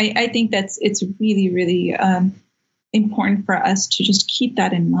 And I think it's really, really important for us to just keep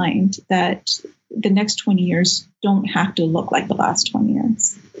that in mind, that the next 20 years don't have to look like the last 20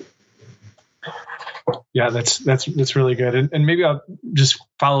 years. Yeah, that's really good. And maybe I'll just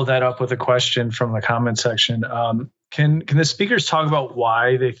follow that up with a question from the comment section. Can the speakers talk about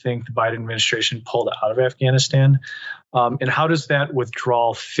why they think the Biden administration pulled out of Afghanistan? And how does that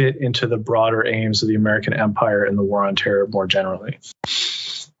withdrawal fit into the broader aims of the American empire and the war on terror more generally?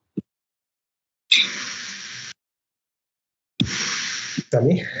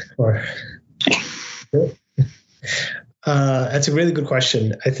 Dummy? Or that's a really good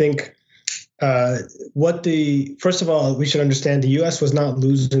question. I think first of all, we should understand the U.S. was not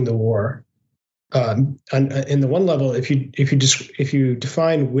losing the war. In the one level, if you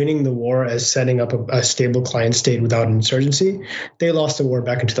define winning the war as setting up a stable client state without insurgency, they lost the war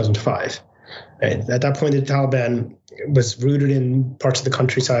back in 2005. Right? At that point, the Taliban was rooted in parts of the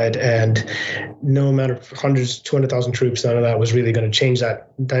countryside, and no amount of 200,000 troops, none of that was really going to change that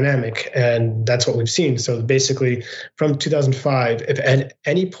dynamic. And that's what we've seen. So basically, from 2005, if at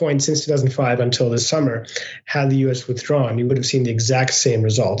any point since 2005 until this summer, had the U.S. withdrawn, you would have seen the exact same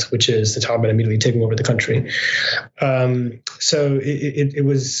result, which is the Taliban immediately taking over the country. So it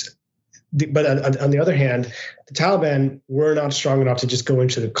was. But on the other hand, the Taliban were not strong enough to just go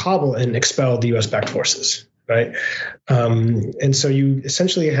into the Kabul and expel the U.S.-backed forces, right? And so you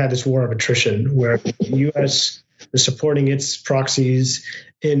essentially had this war of attrition where the U.S. was supporting its proxies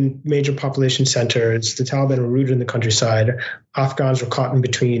in major population centers. The Taliban were rooted in the countryside. Afghans were caught in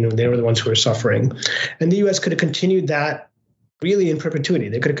between, and they were the ones who were suffering. And the U.S. could have continued that really in perpetuity.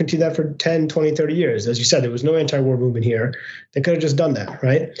 They could have continued that for 10, 20, 30 years. As you said, there was no anti-war movement here. They could have just done that,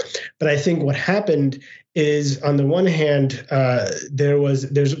 right? But I think what happened is, on the one hand,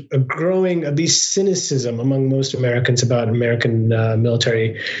 there's a growing, at least, cynicism among most Americans about American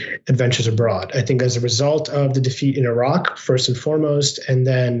military adventures abroad. I think as a result of the defeat in Iraq, first and foremost, and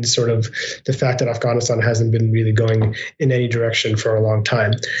then sort of the fact that Afghanistan hasn't been really going in any direction for a long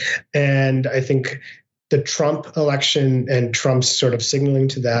time. And I think the Trump election and Trump's sort of signaling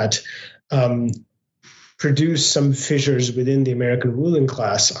to that produced some fissures within the American ruling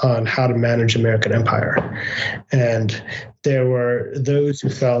class on how to manage American empire. And there were those who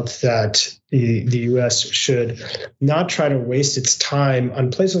felt that the U.S. should not try to waste its time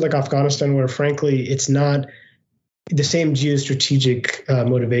on places like Afghanistan, where, frankly, it's not the same geostrategic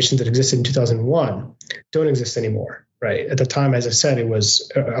motivations that existed in 2001 don't exist anymore, right? At the time, as I said, it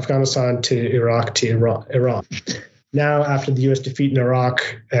was Afghanistan to Iraq to Iran. Now, after the U.S. defeat in Iraq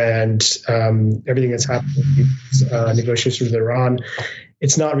and everything that's happened with negotiations with Iran,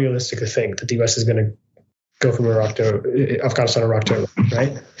 it's not realistic to think that the U.S. is going to go from Afghanistan, Iraq to Iraq,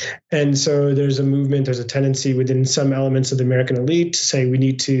 right? And so there's a movement, there's a tendency within some elements of the American elite to say we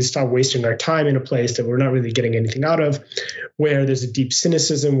need to stop wasting our time in a place that we're not really getting anything out of, where there's a deep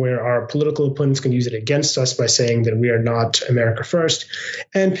cynicism, where our political opponents can use it against us by saying that we are not America first,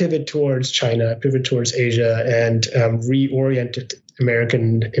 and pivot towards China, pivot towards Asia, and reorient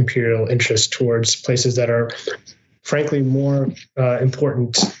American imperial interests towards places that are, frankly, more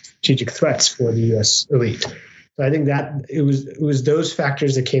important strategic threats for the U.S. elite. So I think that it was those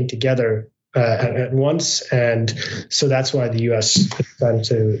factors that came together at once, and so that's why the U.S. decided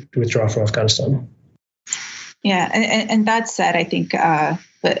to withdraw from Afghanistan. Yeah, and that said, I think, I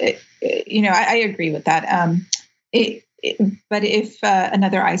agree with that. But if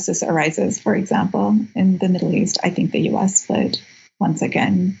another ISIS arises, for example, in the Middle East, I think the U.S. would once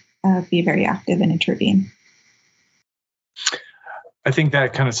again be very active and intervene. I think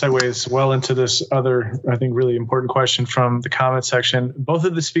that kind of segues well into this other, I think, really important question from the comment section. Both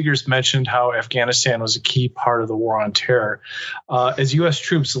of the speakers mentioned how Afghanistan was a key part of the war on terror. As U.S.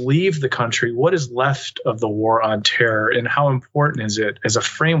 troops leave the country, what is left of the war on terror, and how important is it as a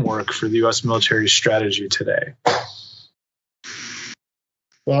framework for the U.S. military strategy today?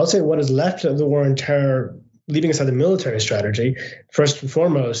 Well, I'll say what is left of the war on terror, leaving aside the military strategy, first and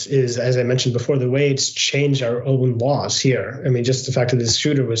foremost is, as I mentioned before, the way it's changed our own laws here. I mean, just the fact that this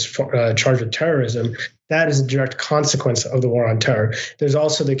shooter was charged with terrorism, that is a direct consequence of the war on terror. There's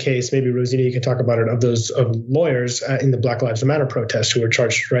also the case, maybe Rosina, you can talk about it, of those lawyers in the Black Lives Matter protest who were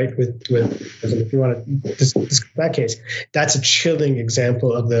charged, right, with if you want to discuss that case. That's a chilling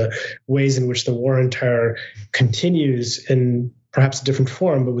example of the ways in which the war on terror continues in perhaps a different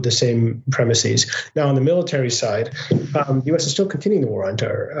form, but with the same premises. Now, on the military side, the U.S. is still continuing the war on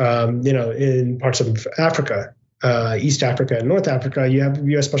terror. In parts of Africa, East Africa and North Africa, you have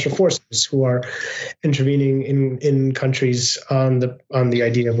U.S. Special Forces who are intervening in countries on the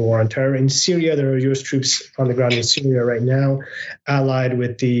idea of the war on terror. In Syria, there are U.S. troops on the ground in Syria right now, allied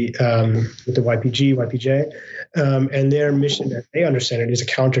with the YPJ. And their mission, as they understand it, is a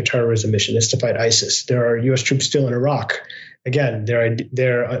counterterrorism mission, is to fight ISIS. There are U.S. troops still in Iraq. Again,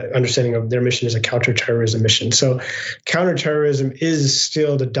 their understanding of their mission is a counterterrorism mission. So counterterrorism is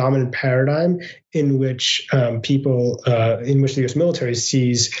still the dominant paradigm in which in which the U.S. military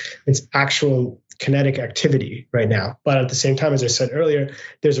sees its actual kinetic activity right now. But at the same time, as I said earlier,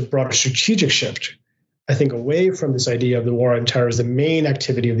 there's a broader strategic shift, I think, away from this idea of the war on terror as the main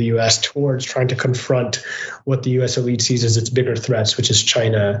activity of the U.S. towards trying to confront what the U.S. elite sees as its bigger threats, which is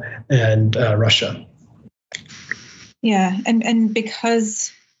China and Russia. Yeah, and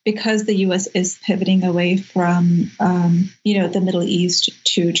because the U.S. is pivoting away from the Middle East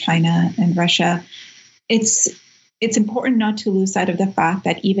to China and Russia, it's important not to lose sight of the fact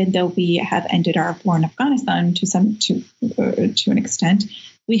that even though we have ended our war in Afghanistan to an extent,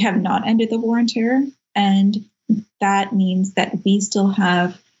 we have not ended the war on terror, and that means that we still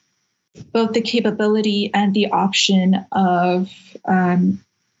have both the capability and the option of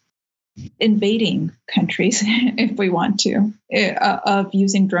invading countries if we want to, of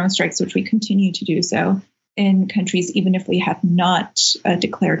using drone strikes, which we continue to do so in countries, even if we have not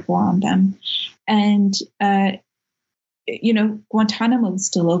declared war on them. And, Guantanamo is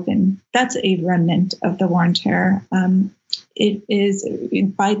still open. That's a remnant of the war on terror. It is,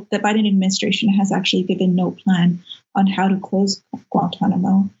 the Biden administration has actually given no plan on how to close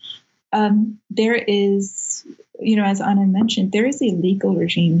Guantanamo. There is, as Anand mentioned, there is a legal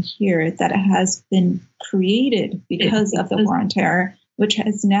regime here that has been created because of the war on terror, which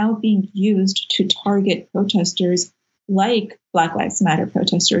is now being used to target protesters like Black Lives Matter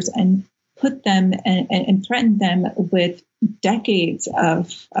protesters and put them and threaten them with decades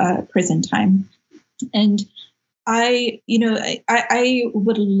of prison time. And I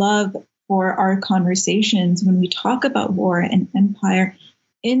would love for our conversations when we talk about war and empire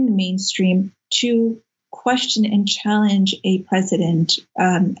in the mainstream to question and challenge a president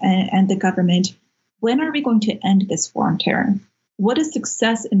and the government. When are we going to end this war on terror? What does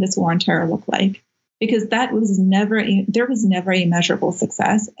success in this war on terror look like? because there was never a measurable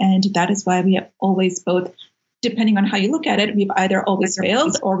success. And that is why we have always both, depending on how you look at it, we've either always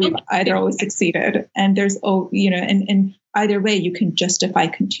failed or we've either always succeeded. And there's, and either way, you can justify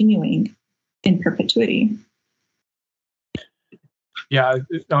continuing in perpetuity. Yeah, I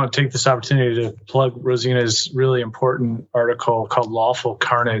want to take this opportunity to plug Rosina's really important article called Lawful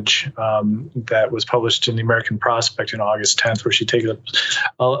Carnage that was published in the American Prospect on August 10th, where she takes up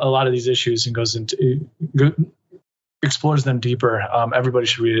a lot of these issues and explores them deeper. Everybody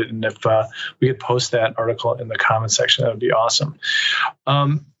should read it. And if we could post that article in the comment section, that would be awesome.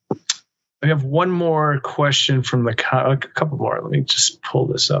 We have one more question from a couple more. Let me just pull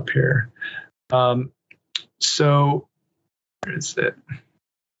this up here. So where is it?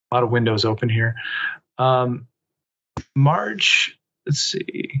 A lot of windows open here. Marge, let's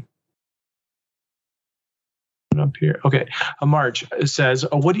see. Up here. Okay. Marge says,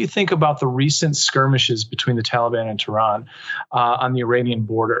 what do you think about the recent skirmishes between the Taliban and Tehran on the Iranian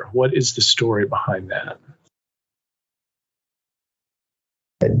border? What is the story behind that?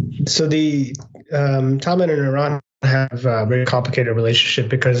 So the Taliban and Iran have a very complicated relationship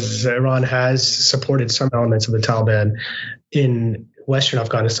because Iran has supported some elements of the Taliban in Western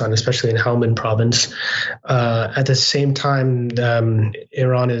Afghanistan, especially in Helmand province. At the same time,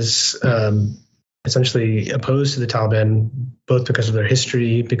 Iran is essentially opposed to the Taliban, both because of their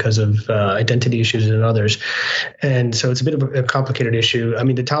history, because of identity issues and others. And so it's a bit of a complicated issue. I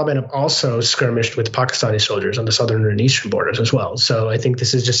mean, the Taliban have also skirmished with Pakistani soldiers on the southern and eastern borders as well. So I think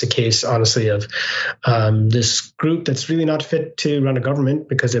this is just a case, honestly, of this group that's really not fit to run a government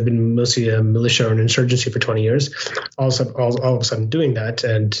because they've been mostly a militia or an insurgency for 20 years, all of a sudden doing that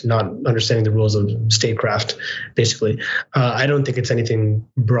and not understanding the rules of statecraft, basically. I don't think it's anything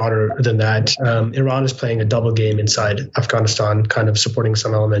broader than that. Iran is playing a double game inside Afghanistan, kind of supporting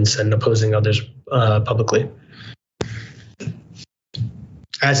some elements and opposing others publicly.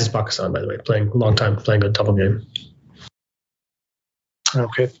 As is Pakistan, by the way, playing a double game.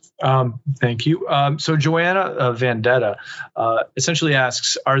 Okay, thank you. So Joanna Vendetta essentially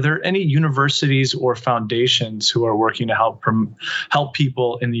asks, are there any universities or foundations who are working to help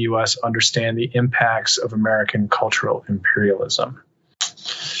people in the U.S. understand the impacts of American cultural imperialism?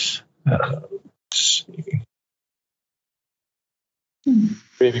 Let's see.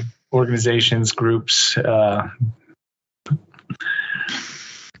 Maybe organizations, groups. None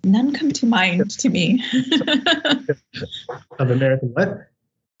come to mind to me. Of American what?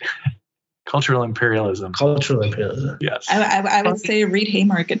 Cultural imperialism. Cultural imperialism. Yes. I would say read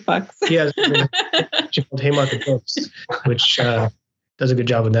Haymarket books. Yeah, called Haymarket Books, which does a good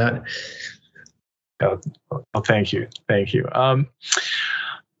job with that. Oh, thank you.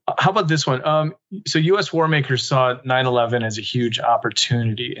 How about this one? So U.S. war makers saw 9/11 as a huge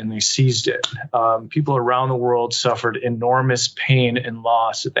opportunity, and they seized it. People around the world suffered enormous pain and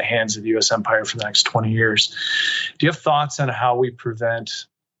loss at the hands of the U.S. empire for the next 20 years. Do you have thoughts on how we prevent,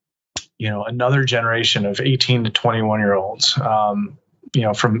 another generation of 18 to 21-year-olds,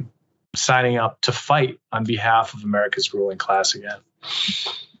 from signing up to fight on behalf of America's ruling class again?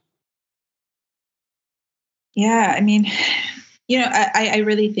 Yeah, I mean, I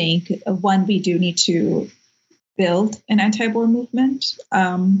really think, one, we do need to build an anti-war movement.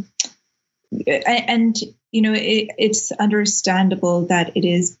 It's understandable that it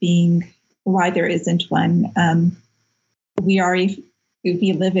is why there isn't one. We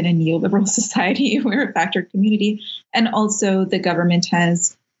live in a neoliberal society. We're a factored community. And also the government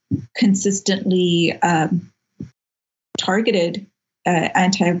has consistently targeted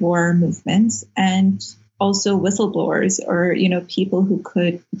anti-war movements and also whistleblowers or, people who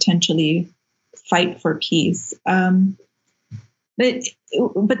could potentially fight for peace. But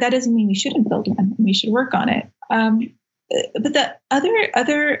that doesn't mean we shouldn't build one. We should work on it. But the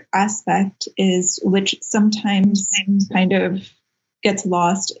other aspect is, which sometimes kind of gets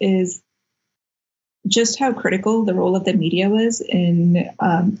lost, is just how critical the role of the media was in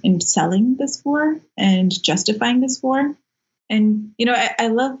selling this war and justifying this war. And, I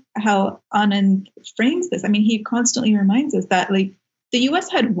love how Anand frames this. I mean, he constantly reminds us that, the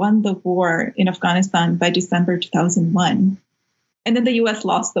U.S. had won the war in Afghanistan by December 2001. And then the U.S.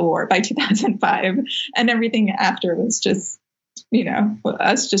 lost the war by 2005. And everything after was just,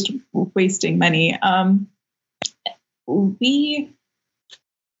 us just wasting money. We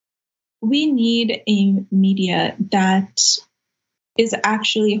need a media that is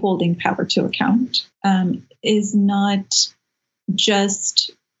actually holding power to account, is not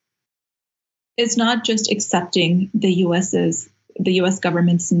just accepting the U.S.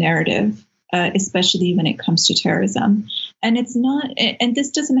 government's narrative, especially when it comes to terrorism. And it's not, and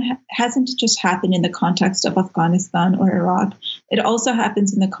this hasn't just happened in the context of Afghanistan or Iraq. It also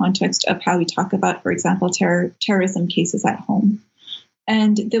happens in the context of how we talk about, for example, terrorism cases at home.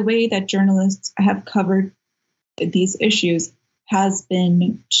 And the way that journalists have covered these issues has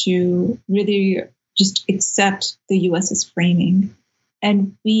been to really just accept the US's framing.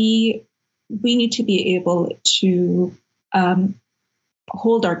 And we need to be able to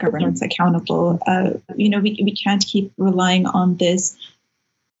hold our governments accountable. We can't keep relying on this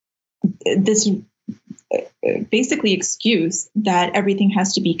basically excuse that everything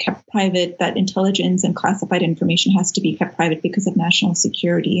has to be kept private, that intelligence and classified information has to be kept private because of national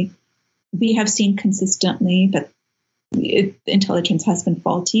security. We have seen consistently that intelligence has been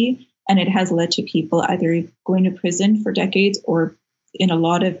faulty, and it has led to people either going to prison for decades or, in a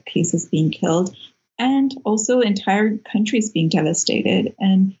lot of cases, being killed, and also entire countries being devastated.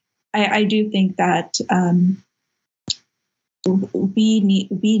 And I do think that we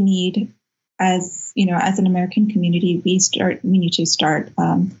need, as an American community, we need to start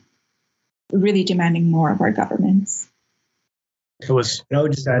really demanding more of our governments. I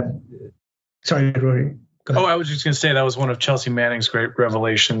would just add. Sorry, Rory. I was just going to say that was one of Chelsea Manning's great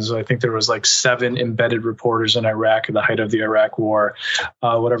revelations. I think there was like 7 embedded reporters in Iraq at the height of the Iraq War.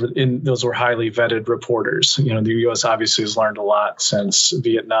 Those were highly vetted reporters. The U.S. obviously has learned a lot since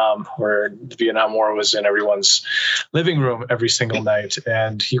Vietnam, where the Vietnam War was in everyone's living room every single night,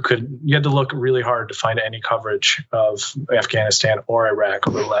 and you had to look really hard to find any coverage of Afghanistan or Iraq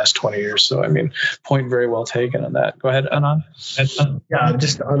over the last 20 years. So, point very well taken on that. Go ahead, Anand. Yeah,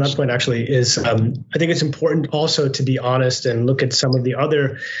 just on that point, actually, is I think it's important also to be honest and look at some of the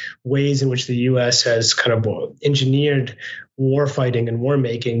other ways in which the U.S. has kind of engineered war fighting and war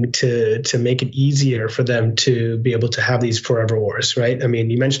making to make it easier for them to be able to have these forever wars, right?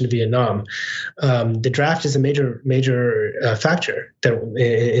 You mentioned Vietnam. The draft is a major factor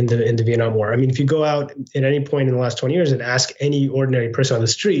in the Vietnam War. If you go out at any point in the last 20 years and ask any ordinary person on the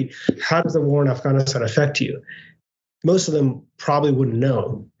street, how does the war in Afghanistan affect you? Most of them probably wouldn't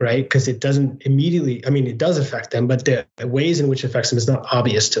know, right? Because it doesn't immediately, it does affect them, but the ways in which it affects them is not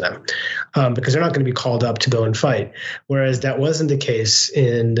obvious to them because they're not going to be called up to go and fight. Whereas that wasn't the case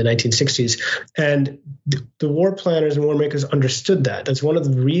in the 1960s. And the war planners and war makers understood that. That's one of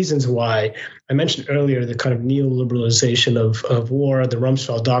the reasons why I mentioned earlier the kind of neoliberalization of war, the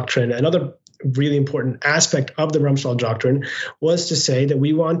Rumsfeld Doctrine, and other really important aspect of the Rumsfeld Doctrine was to say that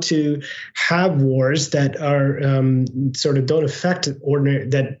we want to have wars that are sort of don't affect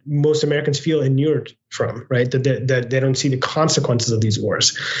that most Americans feel inured from, right? That they don't see the consequences of these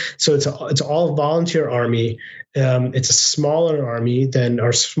wars. So it's all volunteer army. It's a smaller army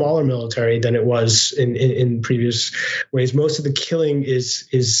or smaller military than it was in previous ways. Most of the killing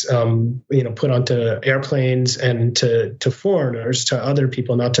is put onto airplanes and to foreigners, to other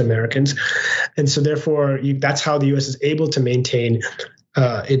people, not to Americans. And so therefore that's how the U.S. is able to maintain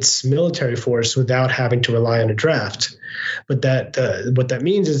its military force without having to rely on a draft. But what that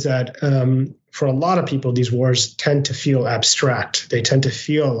means is that for a lot of people, these wars tend to feel abstract. They tend to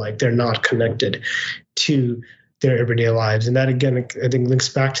feel like they're not connected to their everyday lives. And that, again, I think links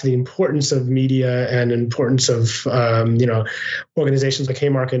back to the importance of media and importance of, organizations like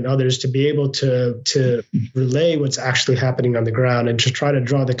Haymarket and others to be able to relay what's actually happening on the ground and to try to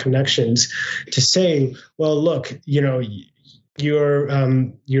draw the connections to say, well, look, you're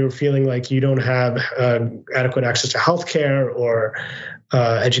feeling like you don't have adequate access to healthcare or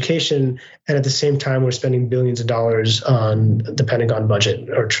education, and at the same time we're spending billions of dollars on the Pentagon budget,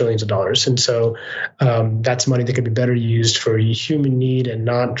 or trillions of dollars, and so that's money that could be better used for human need and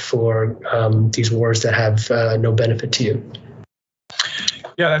not for these wars that have no benefit to you.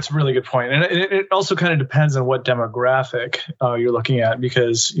 Yeah, that's a really good point. And it also kind of depends on what demographic you're looking at,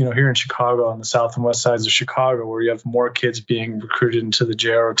 because, here in Chicago, on the south and west sides of Chicago, where you have more kids being recruited into the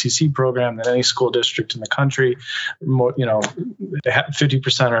JROTC program than any school district in the country, more,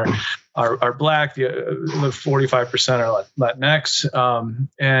 50% are Black, the 45% are Latinx.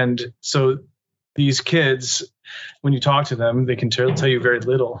 And so these kids, when you talk to them, they can tell you very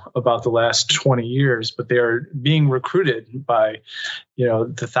little about the last 20 years, but they are being recruited by,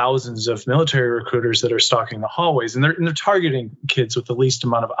 the thousands of military recruiters that are stalking the hallways, and they're targeting kids with the least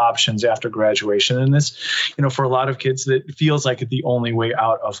amount of options after graduation. And this, for a lot of kids, that feels like the only way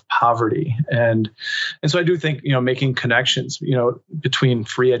out of poverty. And so I do think, making connections, between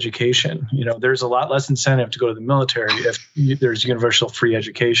free education, there's a lot less incentive to go to the military if there's universal free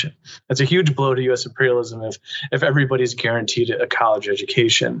education. That's a huge blow to U.S. imperialism if everybody's guaranteed a college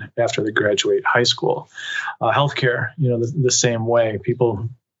education after they graduate high school. Healthcare, the same way. People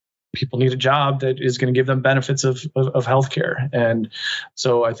people need a job that is going to give them benefits of healthcare. And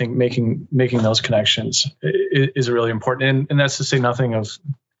so I think making those connections is really important. And that's to say nothing of,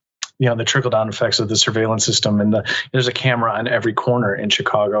 the trickle down effects of the surveillance system. And there's a camera on every corner in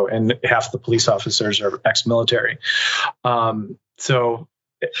Chicago, and half the police officers are ex-military. I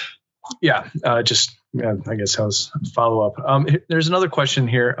guess that was a follow-up. There's another question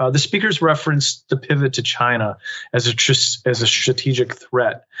here. The speakers referenced the pivot to China as a strategic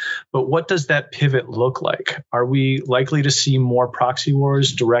threat, but what does that pivot look like? Are we likely to see more proxy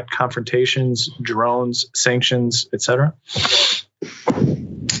wars, direct confrontations, drones, sanctions, etc.?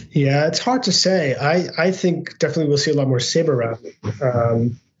 Yeah, it's hard to say. I think definitely we'll see a lot more saber rattling.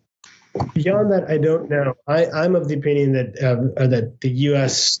 Beyond that, I don't know. I'm of the opinion that the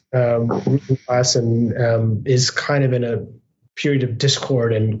U.S. ruling class is kind of in a period of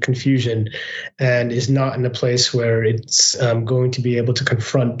discord and confusion, and is not in a place where it's going to be able to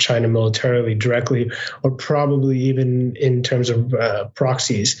confront China militarily directly, or probably even in terms of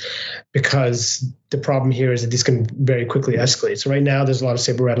proxies, because the problem here is that this can very quickly escalate. So right now, there's a lot of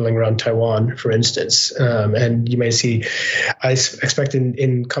saber rattling around Taiwan, for instance, and you may see. I expect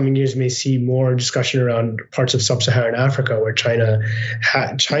in coming years, you may see more discussion around parts of sub-Saharan Africa, where China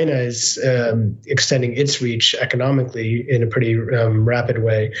is extending its reach economically in a pretty rapid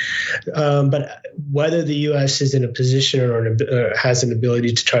way. But whether the U.S. is in a position or has an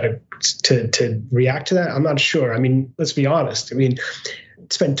ability to try to react to that, I'm not sure. I mean, let's be honest. I mean,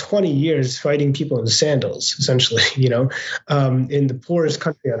 spent 20 years fighting people in sandals, essentially, in the poorest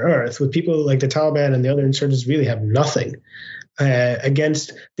country on earth, with people like the Taliban and the other insurgents really have nothing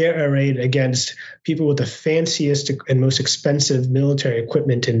against. They're arrayed against people with the fanciest and most expensive military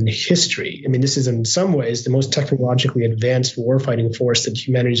equipment in history. I mean, this is in some ways the most technologically advanced warfighting force that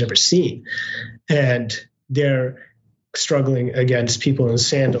humanity's ever seen. And they're struggling against people in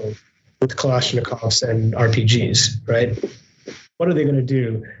sandals with Kalashnikovs and RPGs, right? What are they going to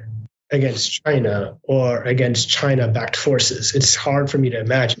do against China or against China-backed forces? It's hard for me to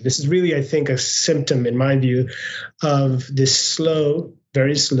imagine. This is really, I think, a symptom, in my view, of this slow,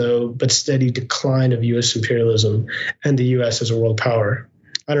 very slow, but steady decline of U.S. imperialism and the U.S. as a world power.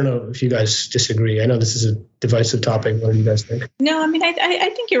 I don't know if you guys disagree. I know this is a divisive topic. What do you guys think? No, I mean, I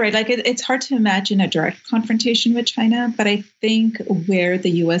think you're right. Like, it's hard to imagine a direct confrontation with China, but I think where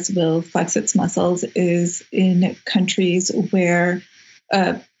the U.S. will flex its muscles is in countries where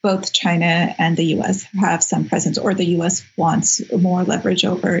both China and the U.S. have some presence, or the U.S. wants more leverage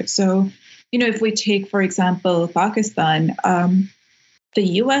over. So, if we take, for example, Pakistan, the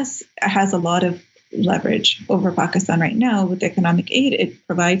U.S. has a lot of leverage over Pakistan right now with the economic aid it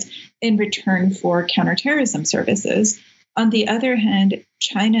provides in return for counterterrorism services. On the other hand,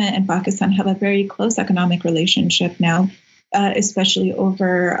 China and Pakistan have a very close economic relationship now, especially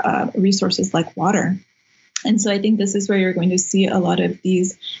over resources like water. And so I think this is where you're going to see a lot of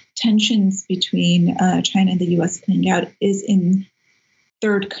these tensions between China and the U.S. playing out, is in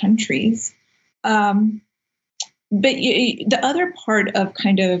third countries. But the other part of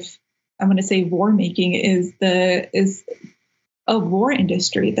kind of, I'm going to say, war making is a war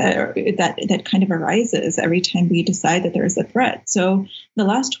industry that kind of arises every time we decide that there is a threat. So in the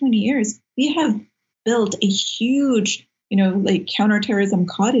last 20 years, we have built a huge, counterterrorism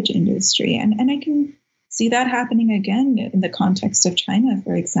cottage industry, and I can see that happening again in the context of China,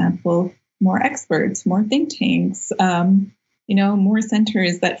 for example. More experts, more think tanks, more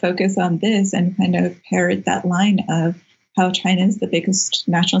centers that focus on this and kind of parrot that line of how China is the biggest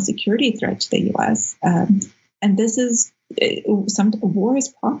national security threat to the U.S. And this is war is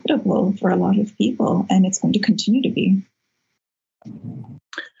profitable for a lot of people, and it's going to continue to be.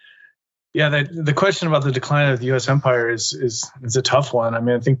 Yeah, the question about the decline of the U.S. empire is a tough one. I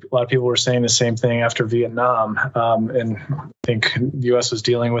mean, I think a lot of people were saying the same thing after Vietnam, and I think the U.S. was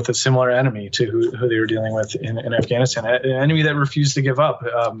dealing with a similar enemy to who they were dealing with in Afghanistan, an enemy that refused to give up,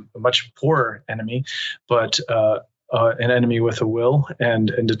 a much poorer enemy, but an enemy with a will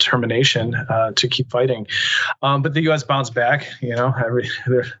and determination to keep fighting. But the U.S. bounced back.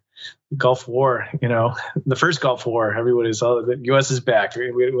 The Gulf War, the first Gulf War, everybody saw the U.S. is back.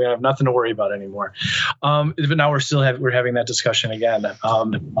 We have nothing to worry about anymore. But now we're having that discussion again.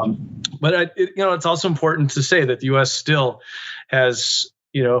 But it's also important to say that the U.S. still has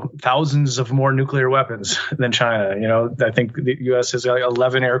thousands of more nuclear weapons than China. I think the U.S. has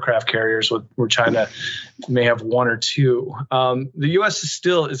 11 aircraft carriers, where China may have 1 or 2. The U.S.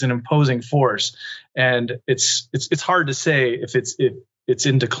 still is an imposing force, and it's hard to say if it's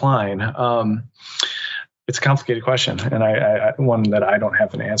in decline. It's a complicated question, and I one that I don't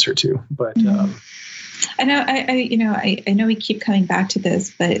have an answer to. But I know, I know we keep coming back to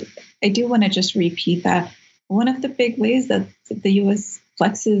this, but I do want to just repeat that one of the big ways that the U.S.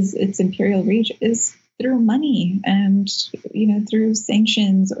 flexes its imperial reach is through money and, through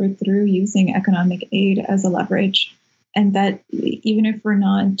sanctions or through using economic aid as a leverage. And that even if we're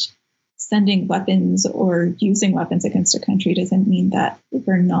not sending weapons or using weapons against a country doesn't mean that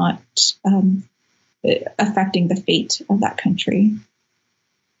we're not affecting the fate of that country.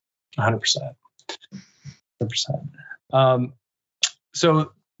 100%. 100%.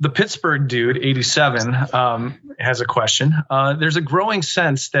 So the Pittsburgh dude, 87, has a question. There's a growing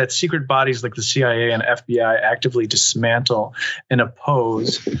sense that secret bodies like the CIA and FBI actively dismantle and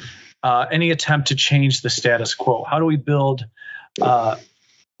oppose any attempt to change the status quo. How do we build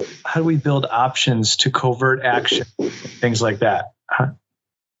options to covert action, things like that?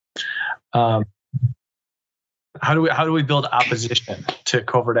 How do we build opposition to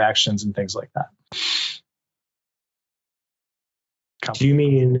covert actions and things like that? Do you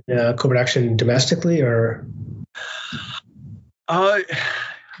mean covert action domestically or? The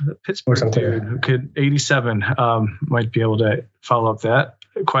Pittsburgh dude who could 87 might be able to follow up that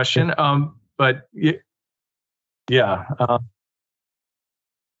question. But yeah.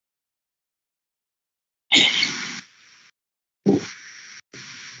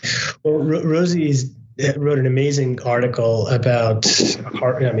 Well, Rosie wrote an amazing article about,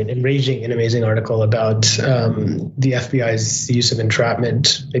 enraging and amazing article about the FBI's use of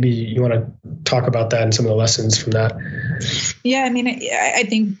entrapment. Maybe you want to talk about that and some of the lessons from that. Yeah, I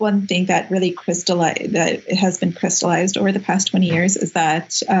think one thing that really has been crystallized over the past 20 years is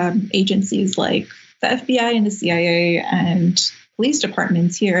that agencies like the FBI and the CIA and police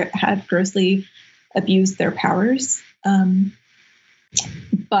departments here have grossly abused their powers.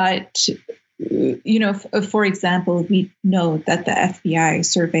 But for example, we know that the FBI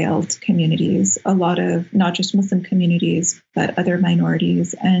surveilled communities, a lot of not just Muslim communities, but other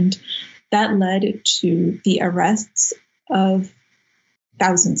minorities. And that led to the arrests of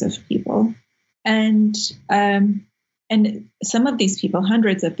thousands of people. And some of these people,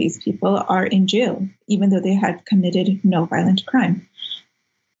 hundreds of these people, are in jail, even though they had committed no violent crime.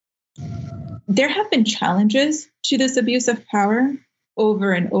 There have been challenges to this abuse of power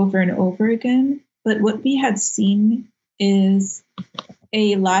over and over and over again. But what we have seen is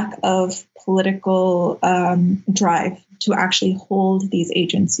a lack of political drive to actually hold these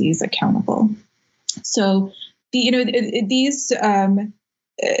agencies accountable. So, these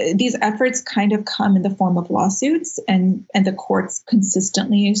efforts kind of come in the form of lawsuits, and the courts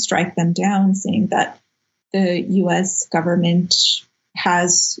consistently strike them down, saying that the U.S. government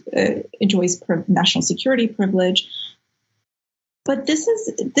enjoys national security privilege. But this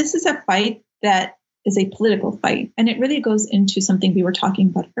is a fight that is a political fight. And it really goes into something we were talking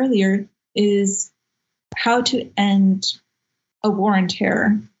about earlier, is how to end a war on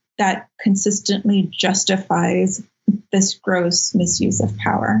terror that consistently justifies this gross misuse of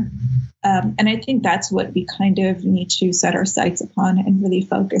power. And I think that's what we kind of need to set our sights upon and really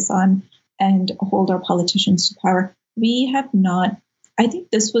focus on and hold our politicians to power. We have not, I think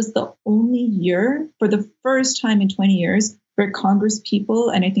this was the only year, for the first time in 20 years, where Congress people,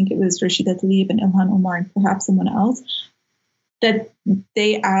 and I think it was Rashida Tlaib and Ilhan Omar and perhaps someone else, that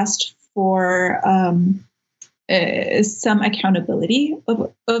they asked for some accountability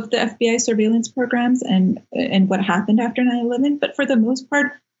of the FBI surveillance programs and what happened after 9/11. But for the most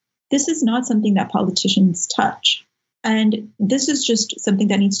part, this is not something that politicians touch. And this is just something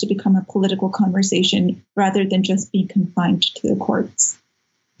that needs to become a political conversation rather than just be confined to the courts.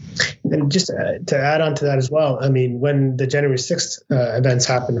 And just to add on to that as well, when the January 6th events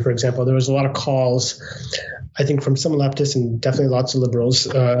happened, for example, there was a lot of calls, I think, from some leftists and definitely lots of liberals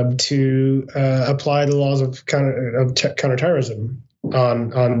to apply the laws of counterterrorism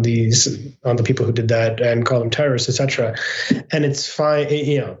on the people who did that and call them terrorists, etc. And it's fine,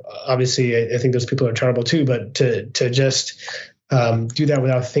 obviously I think those people are terrible too, but to just do that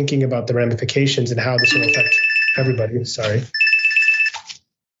without thinking about the ramifications and how this will affect everybody.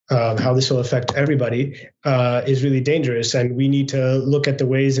 How this will affect everybody is really dangerous. And we need to look at the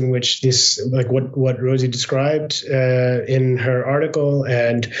ways in which this, like what Rosie described in her article,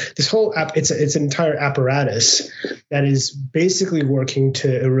 and this whole it's an entire apparatus that is basically working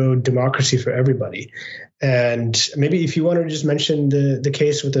to erode democracy for everybody. And maybe if you want to just mention the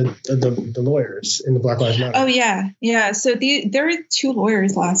case with the lawyers in the Black Lives Matter. Oh, yeah. So there were two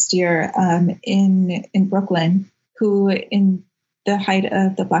lawyers last year in Brooklyn who, in the height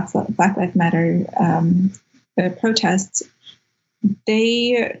of the Black Lives Matter protests,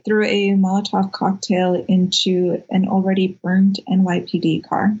 they threw a Molotov cocktail into an already burned NYPD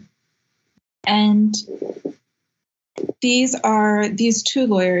car. And these two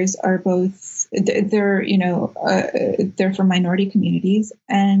lawyers are both, they're from minority communities,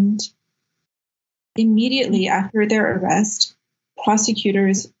 and immediately after their arrest,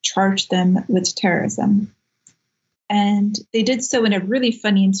 prosecutors charged them with terrorism. And they did so in a really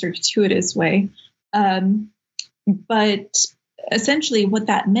funny and circuitous way. But essentially what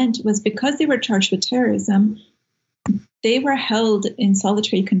that meant was, because they were charged with terrorism, they were held in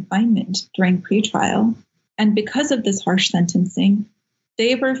solitary confinement during pretrial. And because of this harsh sentencing,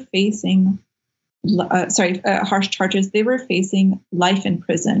 they were facing harsh charges. They were facing life in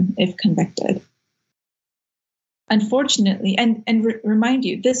prison if convicted. Unfortunately, and remind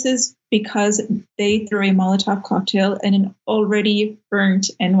you, this is because they threw a Molotov cocktail in an already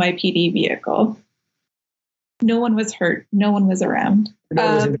burnt NYPD vehicle. No one was hurt. No one was around.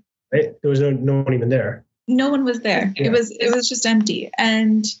 There was no one even there. No one was there. Yeah. It was just empty.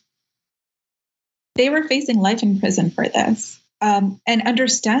 And they were facing life in prison for this. And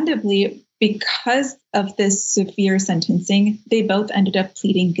understandably, because of this severe sentencing, they both ended up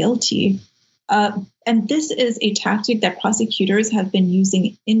pleading guilty. And this is a tactic that prosecutors have been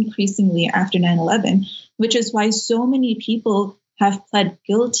using increasingly after 9/11, which is why so many people have pled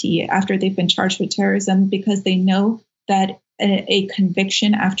guilty after they've been charged with terrorism, because they know that a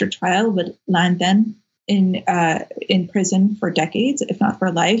conviction after trial would land them in prison for decades, if not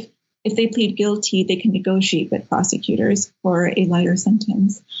for life. If they plead guilty, they can negotiate with prosecutors for a lighter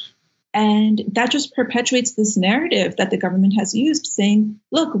sentence. And that just perpetuates this narrative that the government has used, saying,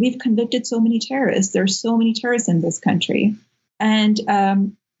 look, we've convicted so many terrorists. There's so many terrorists in this country. And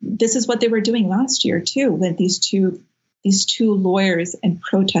this is what they were doing last year, too, when these two lawyers and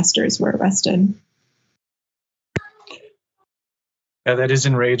protesters were arrested. Yeah, that is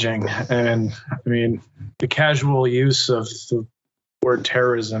enraging. And I mean, the casual use of the word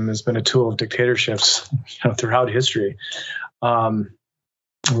terrorism has been a tool of dictatorships throughout history.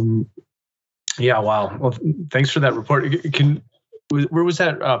 Yeah, wow. Well, thanks for that report. Where was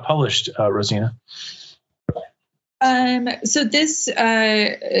that published, Rosina? So this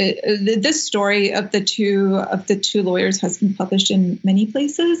story of the two lawyers has been published in many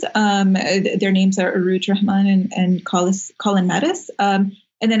places. Their names are Arooj Rahman and Colin Mattis. And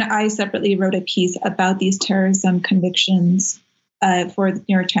then I separately wrote a piece about these terrorism convictions for the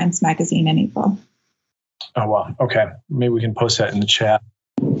New York Times Magazine in April. Oh, wow. Okay. Maybe we can post that in the chat.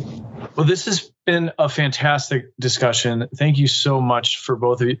 Well, this has been a fantastic discussion. Thank you so much for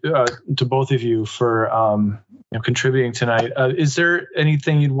both of you for contributing tonight. Is there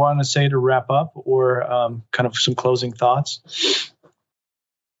anything you'd want to say to wrap up, or kind of some closing thoughts?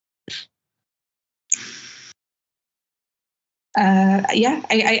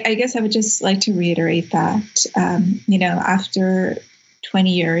 I guess I would just like to reiterate that, after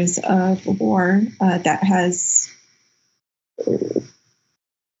 20 years of war that has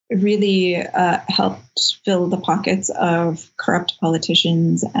really helped fill the pockets of corrupt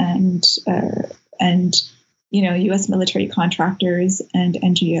politicians and U.S. military contractors and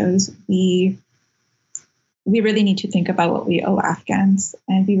NGOs, we really need to think about what we owe Afghans,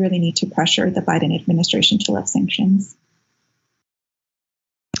 and we really need to pressure the Biden administration to lift sanctions.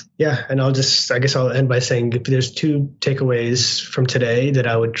 Yeah, and I'll end by saying, if there's two takeaways from today that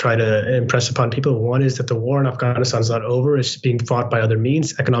I would try to impress upon people. One is that the war in Afghanistan is not over. It's being fought by other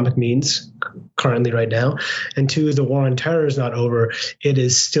means, economic means, currently right now. And two is the war on terror is not over. It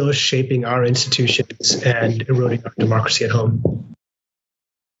is still shaping our institutions and eroding our democracy at home.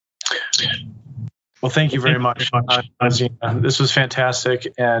 Well, thank you very much, Rosina. This was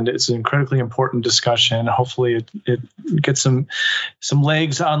fantastic, and it's an incredibly important discussion. Hopefully it gets some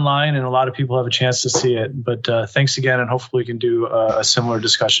legs online and a lot of people have a chance to see it. But thanks again, and hopefully we can do a similar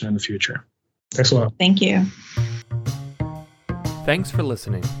discussion in the future. Thanks a lot. Thank you. Thanks for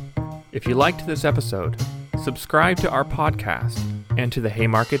listening. If you liked this episode, subscribe to our podcast and to the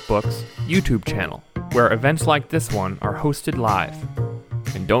Haymarket Books YouTube channel, where events like this one are hosted live.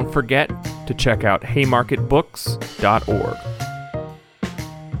 And don't forget to check out haymarketbooks.org.